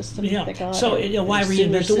water system. Yeah. They got, so why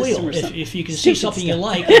reinvent the wheel? If you can see something you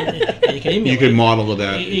like, and you can emulate. You can model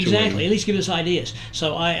that. Exactly. At least give us ideas.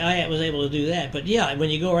 So I was able to do that. But yeah, when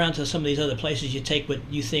you go around to some of these other places, you take what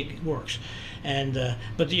you think works. And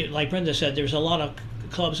but like Brenda said, there's a lot of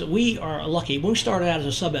clubs that we are lucky. We started out as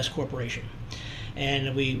a sub-S corporation,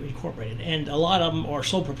 and we incorporated. And a lot of them are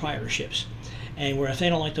sole proprietorships. And where if they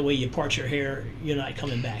don't like the way you part your hair, you're not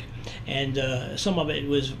coming back. And some of it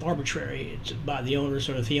was arbitrary by the owners,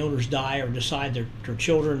 or if the owners die or decide their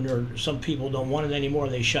children or some people don't want it anymore,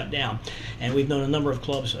 they shut down. And we've known a number of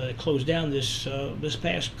clubs closed down this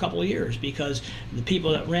past couple of years because the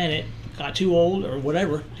people that ran it got too old or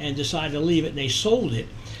whatever and decided to leave it, and they sold it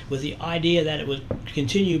with the idea that it would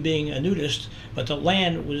continue being a nudist, but the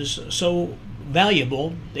land was so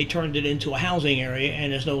valuable, they turned it into a housing area,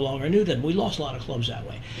 and it's no longer nudist. We lost a lot of clubs that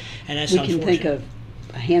way, and that's unfortunate. We can think of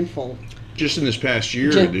a handful. Just in this past year,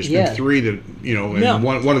 there's been 3 that, and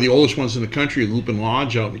one of the oldest ones in the country, Lupin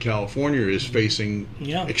Lodge out in California, is facing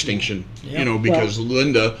extinction. Yeah. Because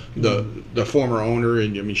Linda, the former owner,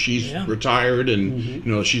 and I mean she's retired,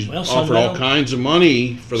 and she's offered all kinds of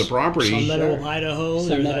money for the property. Sun Meadow of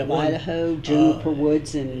Idaho,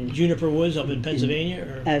 Juniper Woods up in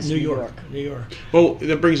Pennsylvania, or New York. Well,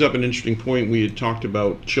 that brings up an interesting point. We had talked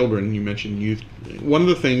about children. You mentioned youth. One of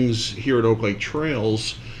the things here at Oaklake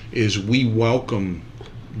Trails is we welcome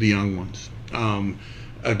the young ones.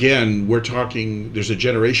 Again, we're talking, there's a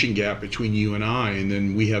generation gap between you and I, and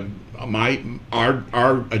then we have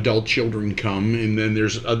our adult children come, and then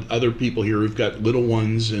there's other people here who've got little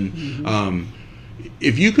ones. And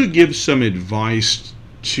if you could give some advice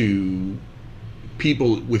to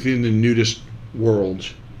people within the nudist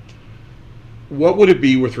world, what would it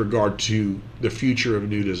be with regard to the future of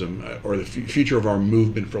nudism, or the future of our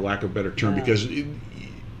movement, for lack of a better term? Because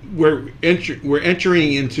we're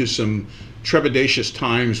entering into some trepidatious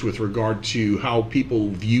times with regard to how people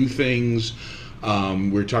view things.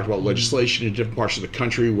 We're talking about legislation in different parts of the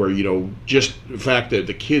country where, just the fact that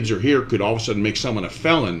the kids are here could all of a sudden make someone a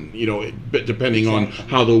felon, depending on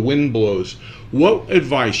how the wind blows. What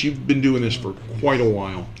advice, you've been doing this for quite a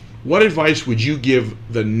while, what advice would you give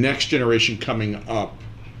the next generation coming up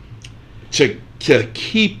to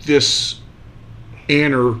keep this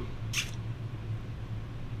inner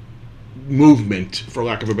movement, for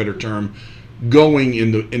lack of a better term, going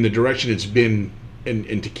in the direction it's been,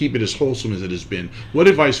 and to keep it as wholesome as it has been? What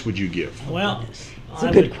advice would you give? Well, it's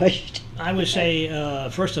a good question. I would say,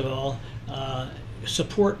 first of all,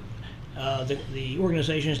 support the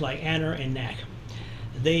organizations like ANR and NAC.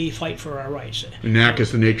 They fight for our rights. NAC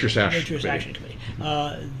is the Nature's Action Committee.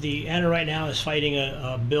 The ANA right now is fighting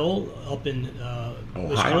a bill up in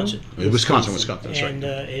Wisconsin. Wisconsin, that's and,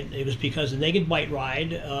 right. It was because the naked bike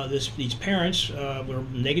ride, these parents were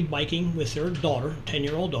naked biking with their daughter,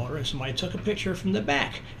 10-year-old daughter, and somebody took a picture from the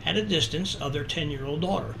back at a distance of their 10-year-old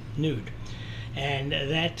daughter, nude. And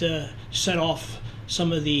that set off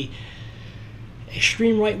some of the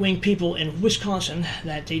extreme right-wing people in Wisconsin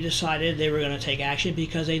that they decided they were going to take action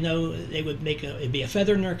because they know they would it'd be a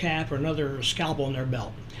feather in their cap or another scalpel in their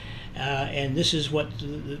belt. And this is what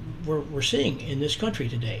we're seeing in this country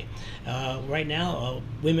today. Right now,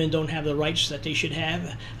 women don't have the rights that they should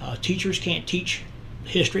have. Teachers can't teach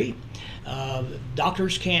history.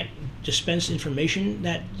 Doctors can't dispense information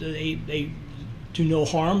that they do no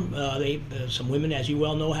harm. Some women, as you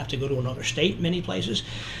well know, have to go to another state many places.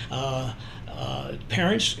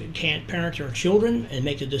 Parents can't parent their children and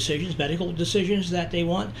make the decisions, medical decisions that they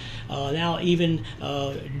want. Now even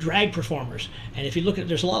drag performers. And if you look at,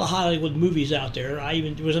 there's a lot of Hollywood movies out there.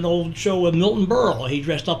 There was an old show with Milton Berle. He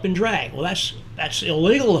dressed up in drag. Well, that's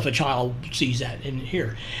illegal if a child sees that in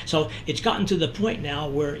here. So it's gotten to the point now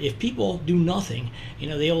where if people do nothing,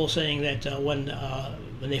 the old saying that when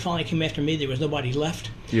they finally came after me, there was nobody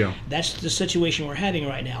left. Yeah. That's the situation we're having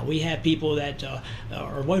right now. We have people that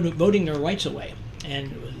are voting their rights away.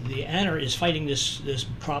 And the ANA is fighting this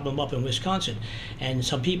problem up in Wisconsin. And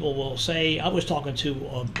some people will say, I was talking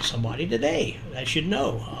to somebody today that should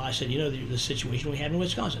know. I said, the situation we have in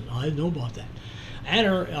Wisconsin. I know about that.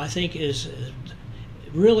 ANA, I think, is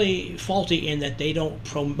really faulty in that they don't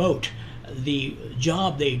promote the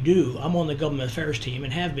job they do. I'm on the government affairs team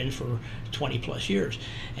and have been for 20 plus years,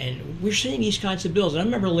 and we're seeing these kinds of bills. And I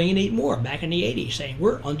remember Lane 8 Moore back in the 80s saying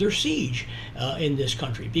we're under siege in this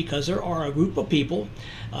country because there are a group of people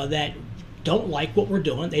that don't like what we're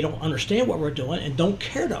doing, they don't understand what we're doing, and don't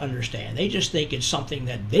care to understand. They just think it's something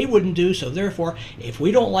that they wouldn't do, so therefore if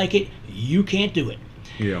we don't like it, you can't do it.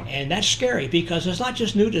 Yeah. And that's scary because it's not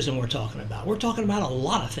just nudism we're talking about. We're talking about a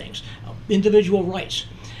lot of things, individual rights.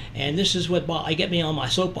 And this is what I get me on my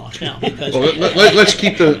soapbox now because let's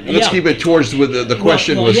keep it towards the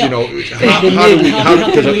question was yeah. how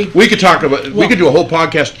do we could talk about we could do a whole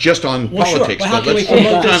podcast just on politics. Sure. How can we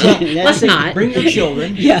promote this? Let's not bring your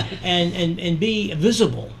children. Yeah. and be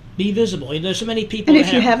visible. Be visible. There's so many people. And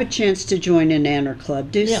if you have a chance to join an ANA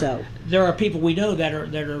club, do so. There are people we know that are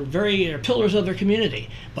they're pillars of their community,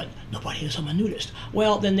 but nobody is a nudist.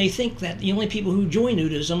 Well, then they think that the only people who join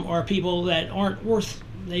nudism are people that aren't worth.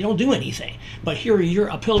 They don't do anything. But here you're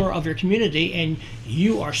a pillar of your community and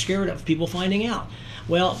you are scared of people finding out.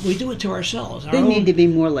 Well, we do it to ourselves. They need to be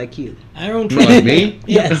more like you. Our own like me?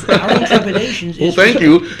 Yes. Our own trepidations well, thank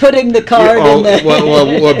you. Putting the card in the...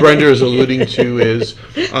 Well, what Brenda is alluding to is,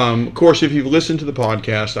 of course, if you've listened to the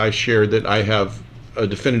podcast, I shared that I have a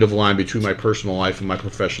definitive line between my personal life and my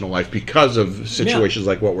professional life because of situations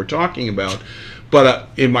like what we're talking about. But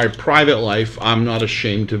in my private life, I'm not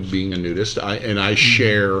ashamed of being a nudist. I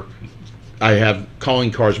have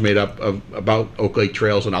calling cards made up about Oaklake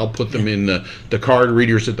Trails, and I'll put them in the card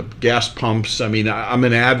readers at the gas pumps. I mean, I'm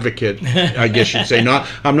an advocate, I guess you'd say.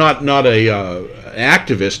 I'm not a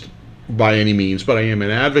activist by any means, but I am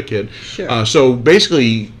an advocate. Sure. So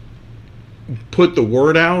basically, put the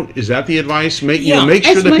word out. Is that the advice? Make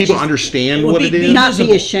sure that people understand what it is. Not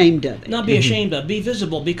be ashamed of it. Not be ashamed of it. Be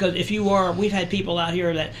visible, because if you are, we've had people out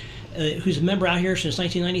here that who's a member out here since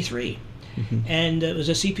 1993, and it was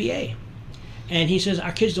a CPA, and he says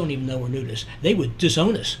our kids don't even know we're nudists. They would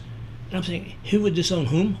disown us. And I'm saying, who would disown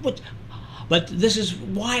whom? What? But this is,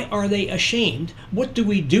 why are they ashamed? What do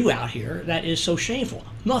we do out here that is so shameful?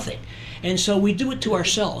 Nothing. And so we do it to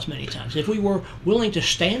ourselves many times. If we were willing to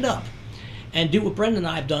stand up and do what Brenda and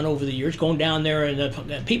I have done over the years, going down there,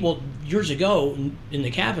 and people years ago in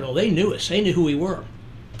the Capitol, they knew us, they knew who we were,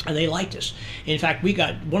 and they liked us. In fact, we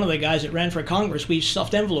got one of the guys that ran for Congress, we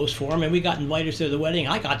stuffed envelopes for him, and we got invited to the wedding.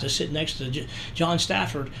 I got to sit next to Tom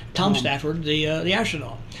Stafford, the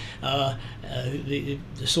astronaut, the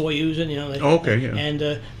Soyuz, and Okay, yeah.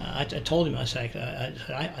 And I told him, I said,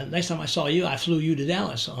 next time I saw you, I flew you to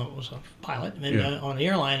Dallas. I was a pilot, and on the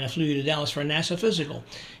airline, I flew you to Dallas for a NASA physical.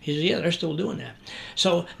 He said, yeah, they're still doing that.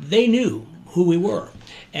 So they knew who we were.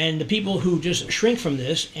 And the people who just shrink from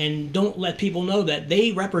this and don't let people know that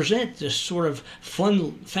they represent this sort of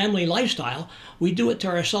fun family lifestyle, we do it to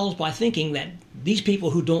ourselves by thinking that these people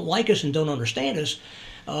who don't like us and don't understand us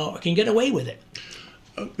can get away with it.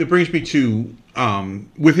 It brings me to,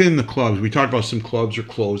 within the clubs, we talked about some clubs are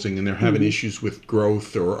closing and they're having issues with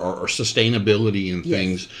growth or sustainability and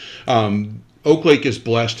things. Oaklake is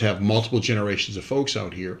blessed to have multiple generations of folks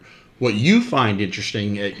out here. What you find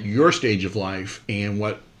interesting at your stage of life, and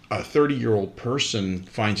what a 30-year-old person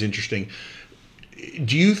finds interesting.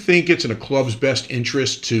 Do you think it's in a club's best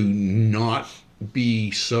interest to not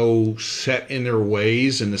be so set in their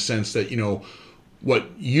ways, in the sense that, what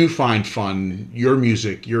you find fun, your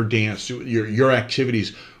music, your dance, your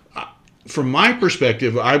activities? From my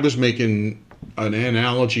perspective, I was making an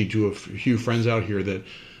analogy to a few friends out here that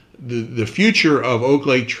the future of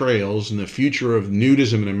Oaklake Trails and the future of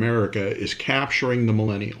nudism in America is capturing the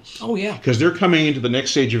millennials. Oh, yeah. Because they're coming into the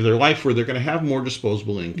next stage of their life where they're going to have more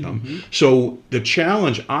disposable income. Mm-hmm. So the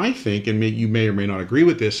challenge, I think, and you may or may not agree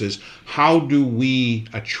with this, is how do we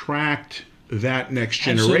attract that next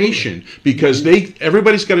generation? Absolutely. Because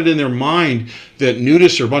everybody's got it in their mind that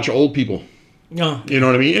nudists are a bunch of old people. No. You know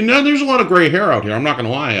what I mean? And there's a lot of gray hair out here. I'm not going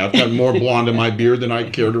to lie. I've got more blonde in my beard than I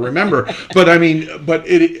care to remember. But I mean,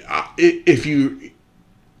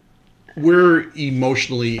 we're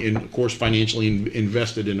emotionally and, of course, financially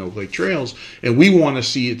invested in Oaklake Trails, and we want to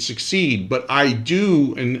see it succeed. But I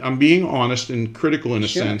do, and I'm being honest and critical in a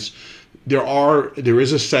sense, there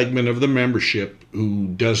is a segment of the membership who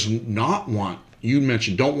does not want, you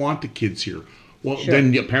mentioned, don't want the kids here. Well,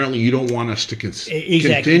 then apparently you don't want us to continue.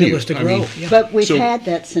 To grow. But we've had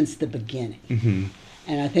that since the beginning. Mm-hmm.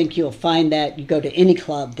 And I think you'll find that you go to any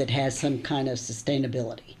club that has some kind of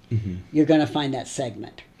sustainability, mm-hmm. you're going to find that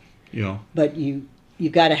segment. Yeah. But you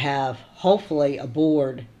got to have, hopefully, a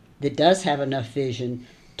board that does have enough vision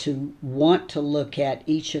to want to look at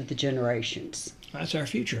each of the generations. That's our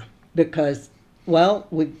future. Because, well,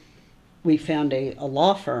 we found a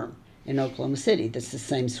law firm in Oklahoma City that's the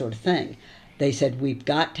same sort of thing. They said we've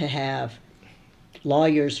got to have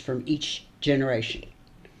lawyers from each generation.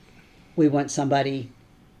 We want somebody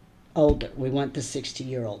older. We want the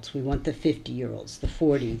 60-year-olds. We want the 50-year-olds, the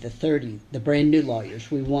 40, the 30, the brand new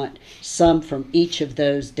lawyers. We want some from each of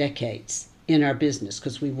those decades in our business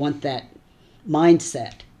because we want that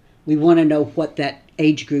mindset. We want to know what that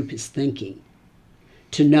age group is thinking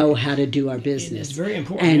to know how to do our business. It's very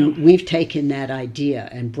important. And we've taken that idea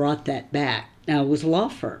and brought that back. Now, it was a law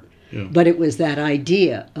firm. Yeah. But it was that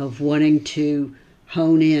idea of wanting to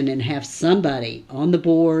hone in and have somebody on the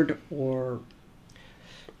board or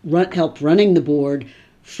help running the board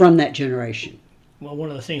from that generation. Well, one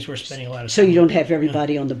of the things we're spending a lot of time... So you don't have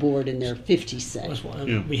everybody on the board in their 50s, say.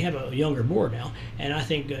 We have a younger board now, and I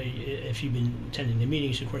think if you've been attending the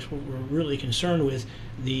meetings, of course, we're really concerned with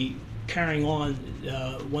the carrying on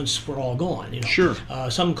once we're all gone. Sure.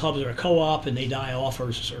 Some clubs are a co-op and they die off,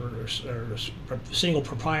 or single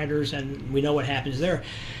proprietors, and we know what happens there.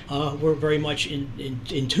 We're very much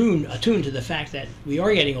attuned to the fact that we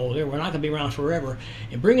are getting older. We're not going to be around forever,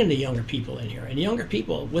 and bringing the younger people in here. And the younger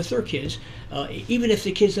people with their kids, even if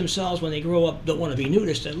the kids themselves, when they grow up, don't want to be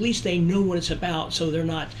nudists, at least they know what it's about, so they're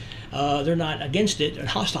not against it and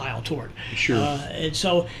hostile toward. Sure. And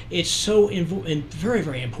so it's very,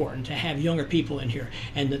 very important to have younger people in here.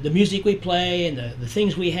 And the music we play and the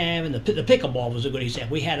things we have, and the pickleball was a good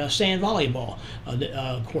example. We had a sand volleyball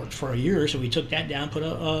court for a year, so we took that down, put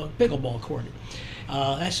a pickleball court in.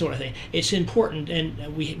 That sort of thing. It's important,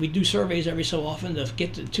 and we do surveys every so often to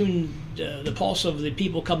get to tune the pulse of the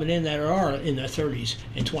people coming in that are in their 30s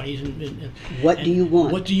and 20s. What do you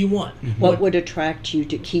want? What do you want? Mm-hmm. What would attract you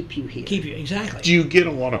to keep you here? Keep you, exactly. Do you get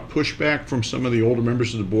a lot of pushback from some of the older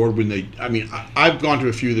members of the board when they? I mean, I've gone to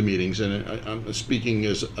a few of the meetings, and I'm speaking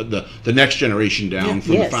as the next generation down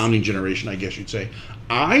from the founding generation, I guess you'd say.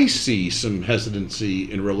 I see some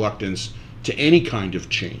hesitancy and reluctance to any kind of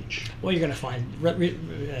change. Well, you're going to find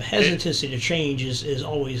hesitancy to change is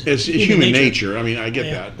always it's human nature. I mean, I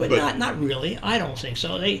get that, but not really. I don't think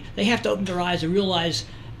so. They have to open their eyes and realize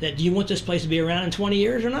that, do you want this place to be around in 20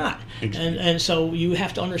 years or not? Exactly. And so you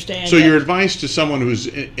have to understand. So your advice to someone who's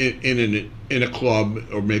in a club,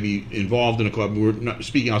 or maybe involved in a club, we're not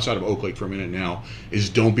speaking outside of Oaklake for a minute now, is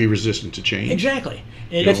don't be resistant to change. Exactly.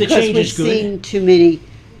 And if the change is good. We've seen too many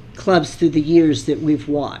clubs through the years that we've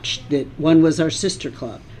watched. That one was our sister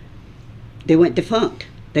club. They went defunct.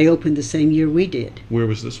 They opened the same year we did. Where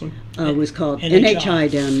was this one? It was called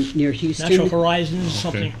NHI down near Houston. Natural Horizons,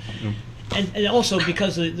 something. Yeah. And also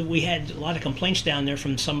because we had a lot of complaints down there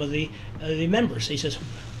from some of the members. He says,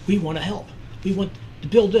 we want to help. We want to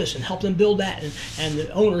build this and help them build that. And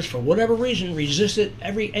the owners, for whatever reason, resisted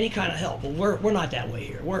any kind of help. Well, we're not that way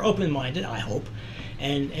here. We're open-minded, I hope.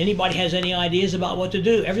 And anybody has any ideas about what to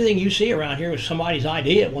do, everything you see around here was somebody's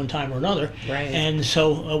idea at one time or another. Right. And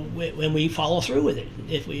so when we follow through with it,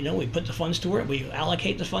 if we put the funds to it, we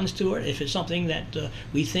allocate the funds to it, if it's something that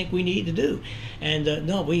we think we need to do. And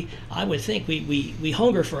I would think we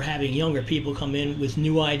hunger for having younger people come in with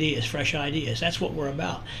new ideas, fresh ideas. That's what we're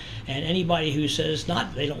about. And anybody who says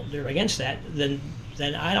they're against that, then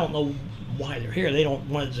then I don't know why they're here. They don't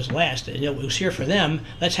want it to just last. It was here for them.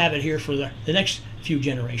 Let's have it here for the next few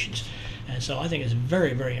generations. And so I think it's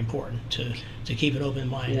very, very important to keep an open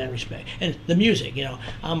mind in that respect. And the music,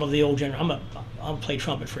 I'm of the old generation. I've played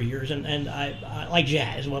trumpet for years, and I like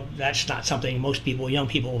jazz. Well, that's not something most young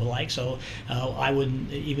people would like, so I wouldn't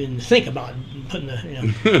even think about putting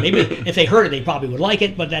maybe if they heard it, they probably would like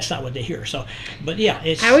it, but that's not what they hear. So, but yeah,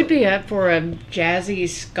 I would be up for a jazzy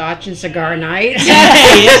Scotch and cigar night.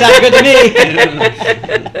 Hey, it sounds good to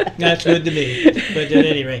me. That's good to me. But at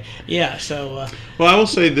any rate, yeah. So. Well, I will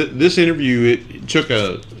say that this interview, it took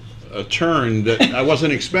a turn that I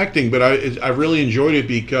wasn't expecting, but I really enjoyed it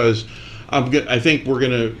because I think we're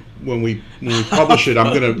gonna when we publish it,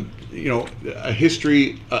 I'm gonna a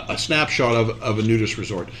history, a snapshot of a nudist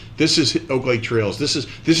resort. This is Oaklake Trails. This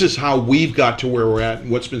is how we've got to where we're at and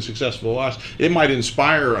what's been successful to us. It might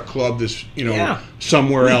inspire a club that's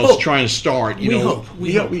somewhere else trying to start. We hope.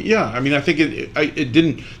 Yeah. I mean, I think it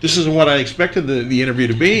didn't. This isn't what I expected the interview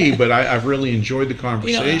to be, but I've really enjoyed the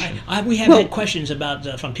conversation. We have had questions about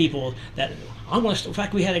from people that. In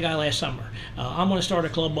fact, we had a guy last summer. I'm going to start a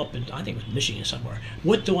club up in, I think it was Michigan somewhere.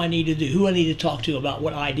 What do I need to do? Who I need to talk to about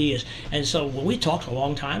what ideas? And so when we talked for a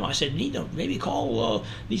long time, I said, maybe call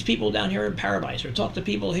these people down here in Paradise, or talk to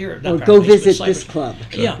people here. Or go visit this club.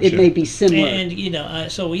 Yeah, it may be similar. And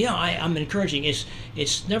I'm encouraging.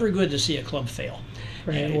 It's never good to see a club fail.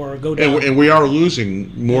 Right. Or go down. And we are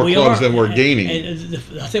losing more clubs than we're gaining. And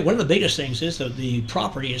I think one of the biggest things is that the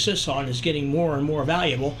property it sits on is getting more and more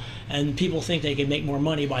valuable, and people think they can make more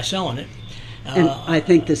money by selling it. And I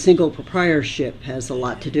think the single proprietorship has a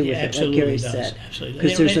lot to do with it, like Gary said. Absolutely.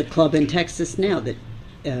 Because there's a club in Texas now that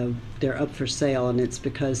they're up for sale, and it's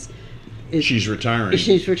because she's retiring.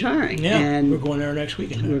 She's retiring. Yeah, and we're going there next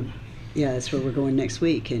weekend. Yeah, that's where we're going next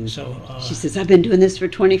week. And so, she says, I've been doing this for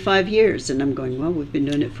 25 years. And I'm going, well, we've been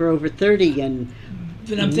doing it for over 30. And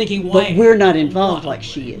then I'm thinking, why? But we're not involved like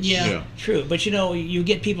she is. Yeah, true. But, you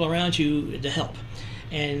get people around you to help.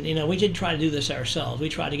 And, we did try to do this ourselves. We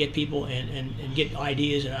tried to get people and get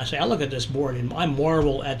ideas. And I look at this board, and I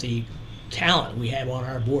marvel at the talent we have on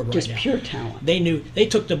our board right now. Just pure talent. They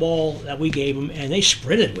took the ball that we gave them and they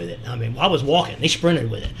sprinted with it. I mean, I was walking, they sprinted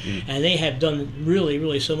with it. And they have done really,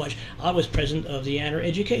 really so much. I was president of the Anner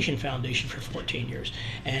Education Foundation for 14 years.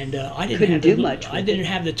 And I didn't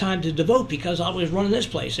have the time to devote because I was running this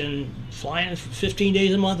place and flying 15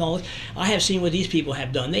 days a month. All this. I have seen what these people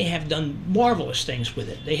have done. They have done marvelous things with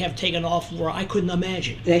it. They have taken off where I couldn't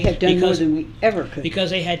imagine. They have done more than we ever could. Because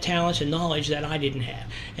they had talents and knowledge that I didn't have.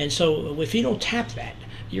 And so if you don't tap that,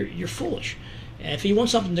 you're foolish. And if you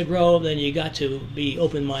want something to grow, then you got to be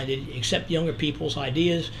open-minded, accept younger people's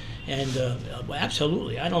ideas, and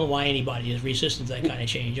absolutely, I don't know why anybody is resistant to that kind of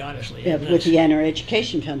change, honestly. Yeah, with the Anner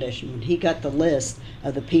Education Foundation, when he got the list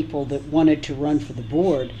of the people that wanted to run for the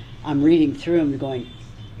board, I'm reading through them and going,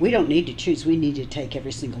 we don't need to choose, we need to take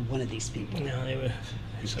every single one of these people. No,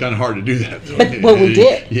 it's kind of hard to do that, though. But, we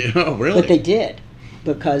did. Yeah, really? But they did.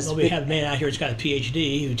 Because we have a man out here who's got a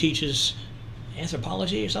PhD who teaches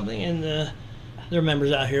anthropology or something, and there are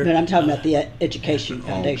members out here. But I'm talking about the Education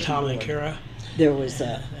Foundation. Tom and Kara. There was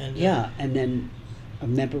and then a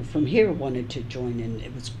member from here wanted to join, and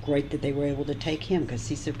it was great that they were able to take him because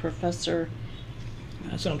he's a professor.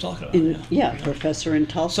 That's what I'm talking about. Professor in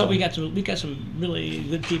Tulsa. So we got some really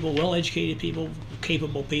good people, well-educated people,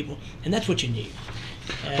 capable people, and that's what you need.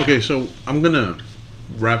 Okay, so I'm gonna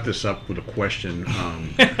wrap this up with a question.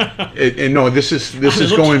 And no, this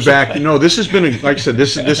is going back. No, this has been like I said.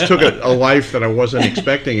 This took a life that I wasn't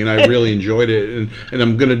expecting, and I really enjoyed it. And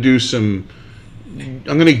I'm gonna do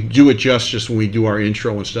it justice when we do our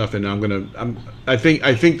intro and stuff. And I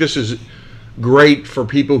think this is great for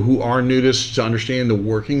people who are nudists to understand the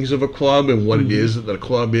workings of a club and what it is that a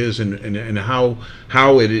club is, and how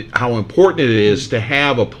important it is to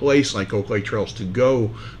have a place like Oaklake Trails to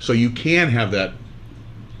go, so you can have that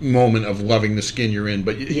moment of loving the skin you're in,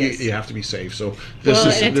 but you have to be safe. So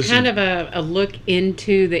it's kind of a look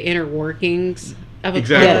into the inner workings of a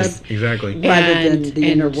club. Yes. Exactly. Rather than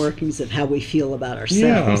the inner workings of how we feel about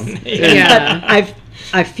ourselves. Yeah. But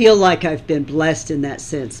I feel like I've been blessed in that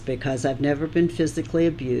sense because I've never been physically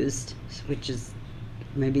abused, which is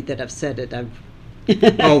maybe that I've said it.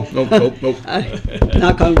 Nope.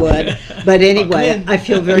 Knock on wood. But anyway, I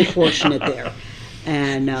feel very fortunate there.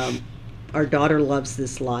 And our daughter loves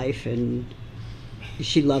this life, and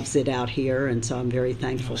she loves it out here, and so I'm very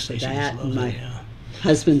thankful for that. And my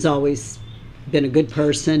husband's always been a good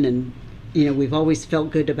person and we've always felt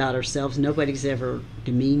good about ourselves. Nobody's ever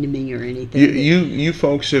demeaned me or anything. You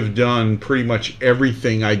folks have done pretty much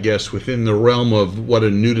everything, I guess, within the realm of what a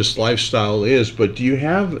nudist lifestyle is. But do you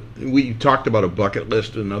have? We talked about a bucket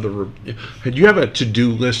list. Do you have a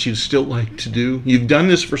to-do list you'd still like to do? You've done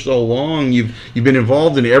this for so long. You've been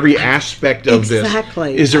involved in every aspect of this.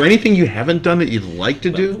 Exactly. Is there anything you haven't done that you'd like to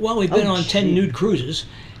do? Well, we've been on 10 nude cruises.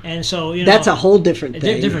 And so, that's a whole different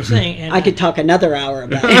thing. Different thing. And I could talk another hour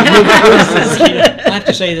about it. I have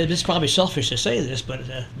to say that it's probably selfish to say this, but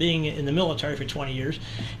being in the military for 20 years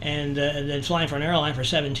and then flying for an airline for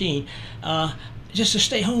 17, just to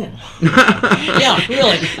stay home. Yeah,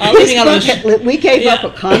 really. Living out of this, we gave up a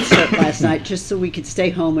concert last night just so we could stay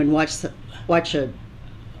home and watch a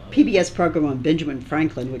PBS program on Benjamin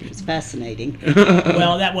Franklin, which was fascinating.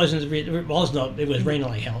 Well, that wasn't. It was rain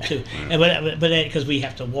like hell too, but because we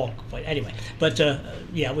have to walk. Anyway, but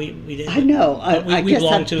yeah, we did. I know. I guess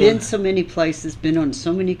I've been so many places, been on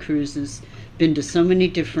so many cruises, been to so many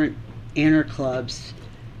different inner clubs,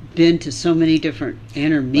 been to so many different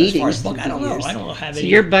inner meetings. I don't know. Have so any.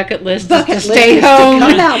 Your bucket list is to stay home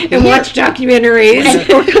and watch documentaries,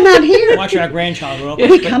 or come out here. Watch our grandchild grow up.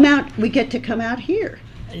 We get to come out here.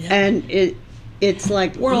 Yeah. And it's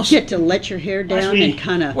like you get to let your hair down and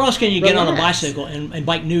kind of. Where else can you get on a bicycle and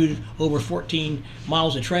bike nude over 14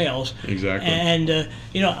 miles of trails? Exactly. And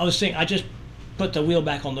I was thinking, I just put the wheel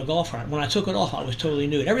back on the golf cart. When I took it off, I was totally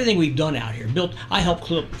nude. Everything we've done out here, I helped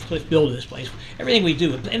Cliff build this place. Everything we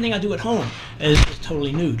do, anything I do at home is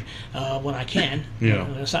totally nude when I can. Yeah.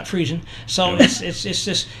 When it's not freezing. So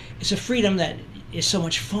it's a freedom that is so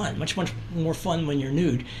much fun, much more fun when you're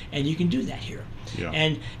nude, and you can do that here. Yeah.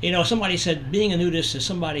 And somebody said being a nudist is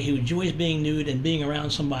somebody who enjoys being nude and being around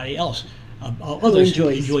somebody else. Others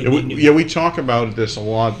enjoy being nude. Yeah, we talk about this a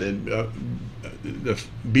lot. Being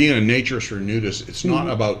a naturist or nudist, it's not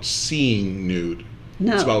about seeing nude.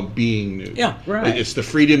 No. It's about being nude. Yeah, right. It's the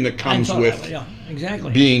freedom that comes with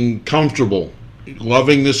exactly. being comfortable,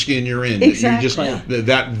 loving the skin you're in. Exactly.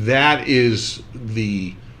 That is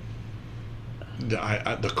the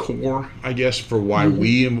core, I guess, for why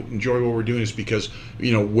we enjoy what we're doing is because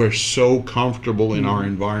we're so comfortable in our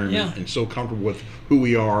environment and so comfortable with who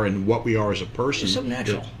we are and what we are as a person. It's so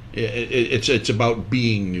natural. It's about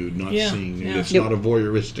being nude, not seeing nude. Yeah. It's not a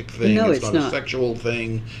voyeuristic thing. No, it's not a sexual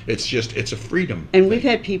thing. It's a freedom. And we've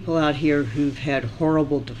had people out here who've had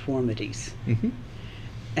horrible deformities,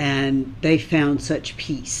 and they found such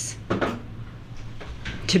peace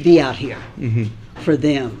to be out here for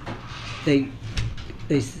them.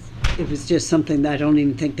 It was just something that I don't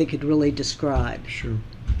even think they could really describe. Sure.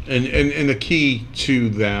 And the key to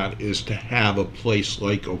that is to have a place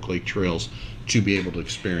like Oaklake Trails to be able to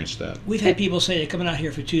experience that. We've had people say that coming out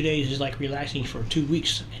here for 2 days is like relaxing for 2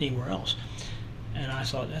 weeks anywhere else. And I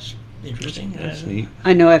thought that's interesting. That's neat.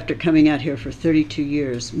 I know after coming out here for 32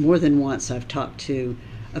 years, more than once I've talked to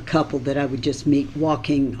a couple that I would just meet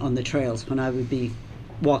walking on the trails when I would be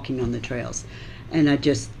walking on the trails. And I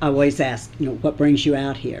always asked, what brings you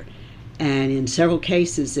out here? And in several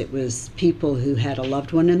cases, it was people who had a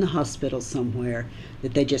loved one in the hospital somewhere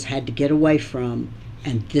that they just had to get away from,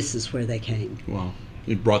 and this is where they came. Wow.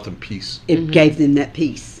 It brought them peace. It gave them that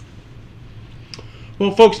peace.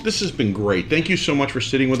 Well, folks, this has been great. Thank you so much for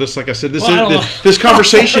sitting with us. Like I said, this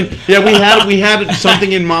conversation. Yeah, we had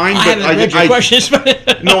something in mind, but I haven't read your questions.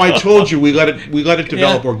 No, I told you we let it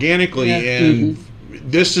develop organically, and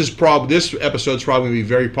this episode's probably going to be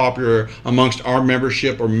very popular amongst our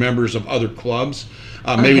membership or members of other clubs.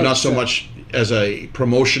 Maybe not so much as a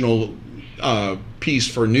promotional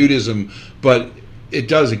piece for nudism, but it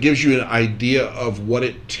gives you an idea of what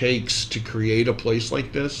it takes to create a place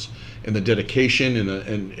like this, and the dedication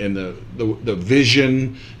and the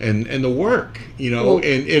vision and the work,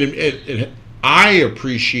 and I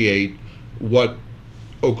appreciate what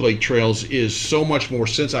Oaklake Trails is so much more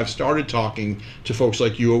since I've started talking to folks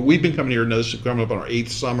like you. We've been coming here, now this is coming up on our 8th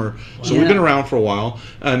summer, so we've been around for a while,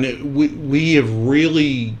 and we have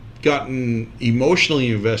really gotten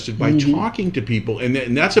emotionally invested by talking to people,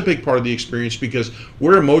 and that's a big part of the experience, because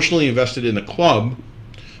we're emotionally invested in the club,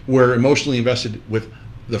 we're emotionally invested with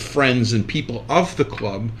the friends and people of the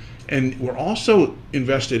club, and we're also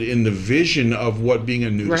invested in the vision of what being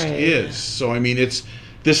a nudist is. So I mean,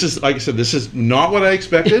 this is, like I said, this is not what I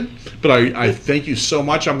expected, but I thank you so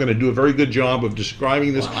much. I'm going to do a very good job of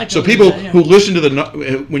describing this. So people who listen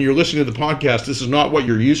to when you're listening to the podcast, this is not what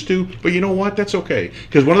you're used to, but you know what? That's okay.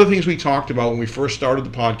 Because one of the things we talked about when we first started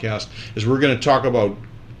the podcast is we're going to talk about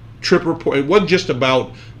trip report. It wasn't just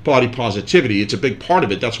about body positivity. It's a big part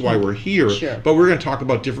of it. That's why we're here. Sure. But we're going to talk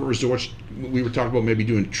about different resorts. We were talking about maybe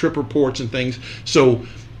doing trip reports and things. So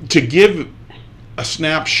to give a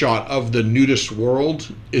snapshot of the nudist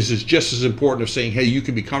world is just as important as saying, hey, you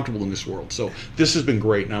can be comfortable in this world. So this has been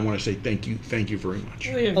great, and I want to say thank you very much.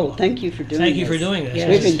 Oh, thank you for doing this. Thank you for doing this. Yes,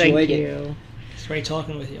 We've enjoyed thank it. you. It's great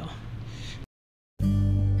talking with you.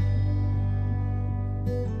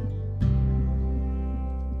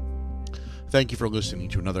 Thank you for listening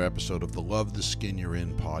to another episode of the Love the Skin You're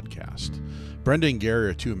In podcast. Brenda and Gary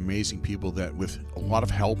are two amazing people that, with a lot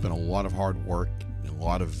of help and a lot of hard work and a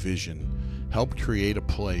lot of vision, helped create a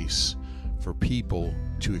place for people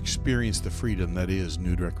to experience the freedom that is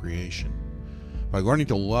nude recreation. By learning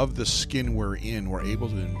to love the skin we're in, we're able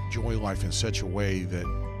to enjoy life in such a way that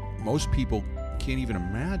most people can't even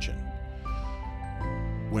imagine.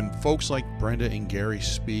 When folks like Brenda and Gary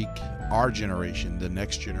speak, our generation, the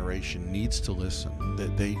next generation, needs to listen.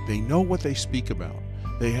 That they know what they speak about.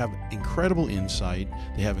 They have incredible insight.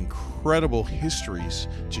 They have incredible histories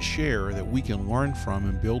to share that we can learn from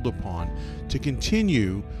and build upon to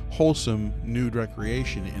continue wholesome nude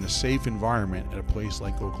recreation in a safe environment at a place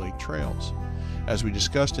like Oaklake Trails. As we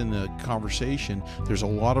discussed in the conversation, there's a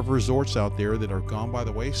lot of resorts out there that are gone by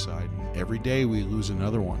the wayside. And every day we lose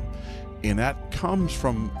another one. And that comes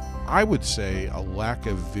from, I would say, a lack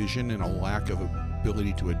of vision and a lack of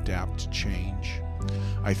ability to adapt to change.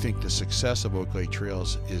 I think the success of Oaklake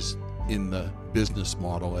Trails is in the business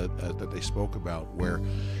model that they spoke about, where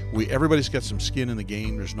everybody's got some skin in the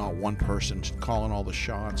game. There's not one person calling all the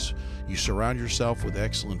shots. You surround yourself with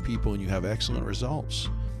excellent people and you have excellent results.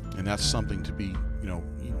 And that's something to be,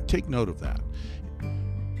 take note of that.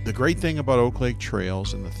 The great thing about Oaklake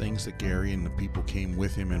Trails and the things that Gary and the people came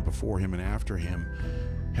with him and before him and after him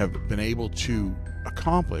have been able to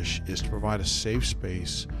accomplish is to provide a safe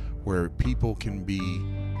space where people can be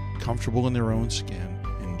comfortable in their own skin,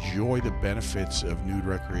 enjoy the benefits of nude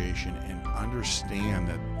recreation, and understand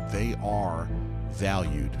that they are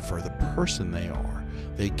valued for the person they are.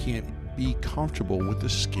 They can't be comfortable with the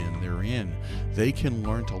skin they're in. They can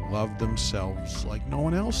learn to love themselves like no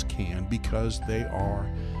one else can because they are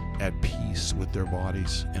at peace with their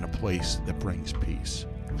bodies in a place that brings peace.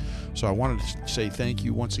 So I wanted to say thank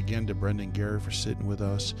you once again to Brenda and Gary for sitting with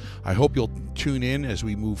us. I hope you'll tune in as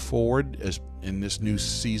we move forward in this new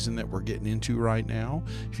season that we're getting into right now.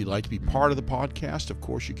 If you'd like to be part of the podcast, of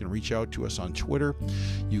course, you can reach out to us on Twitter.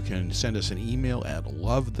 You can send us an email at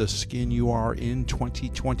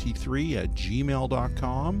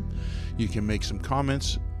lovetheskinyouarein2023@gmail.com. You can make some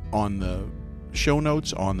comments on the show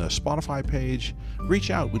notes on the Spotify page. Reach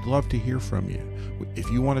out. We'd love to hear from you. If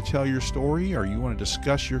you want to tell your story or you want to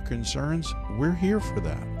discuss your concerns, we're here for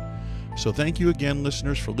that. So thank you again,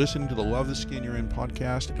 listeners, for listening to the Love the Skin You're In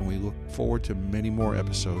podcast, and we look forward to many more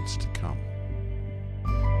episodes to come.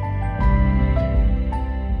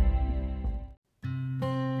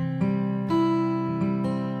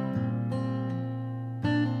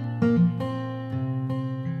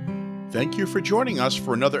 Thank you for joining us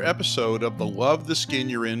for another episode of the Love the Skin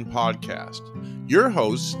You're In podcast. Your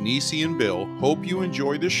hosts, Nisi and Bill, hope you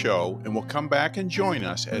enjoy the show and will come back and join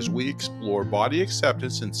us as we explore body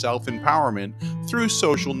acceptance and self-empowerment through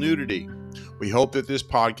social nudity. We hope that this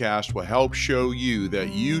podcast will help show you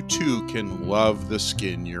that you too can love the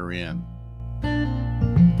skin you're in.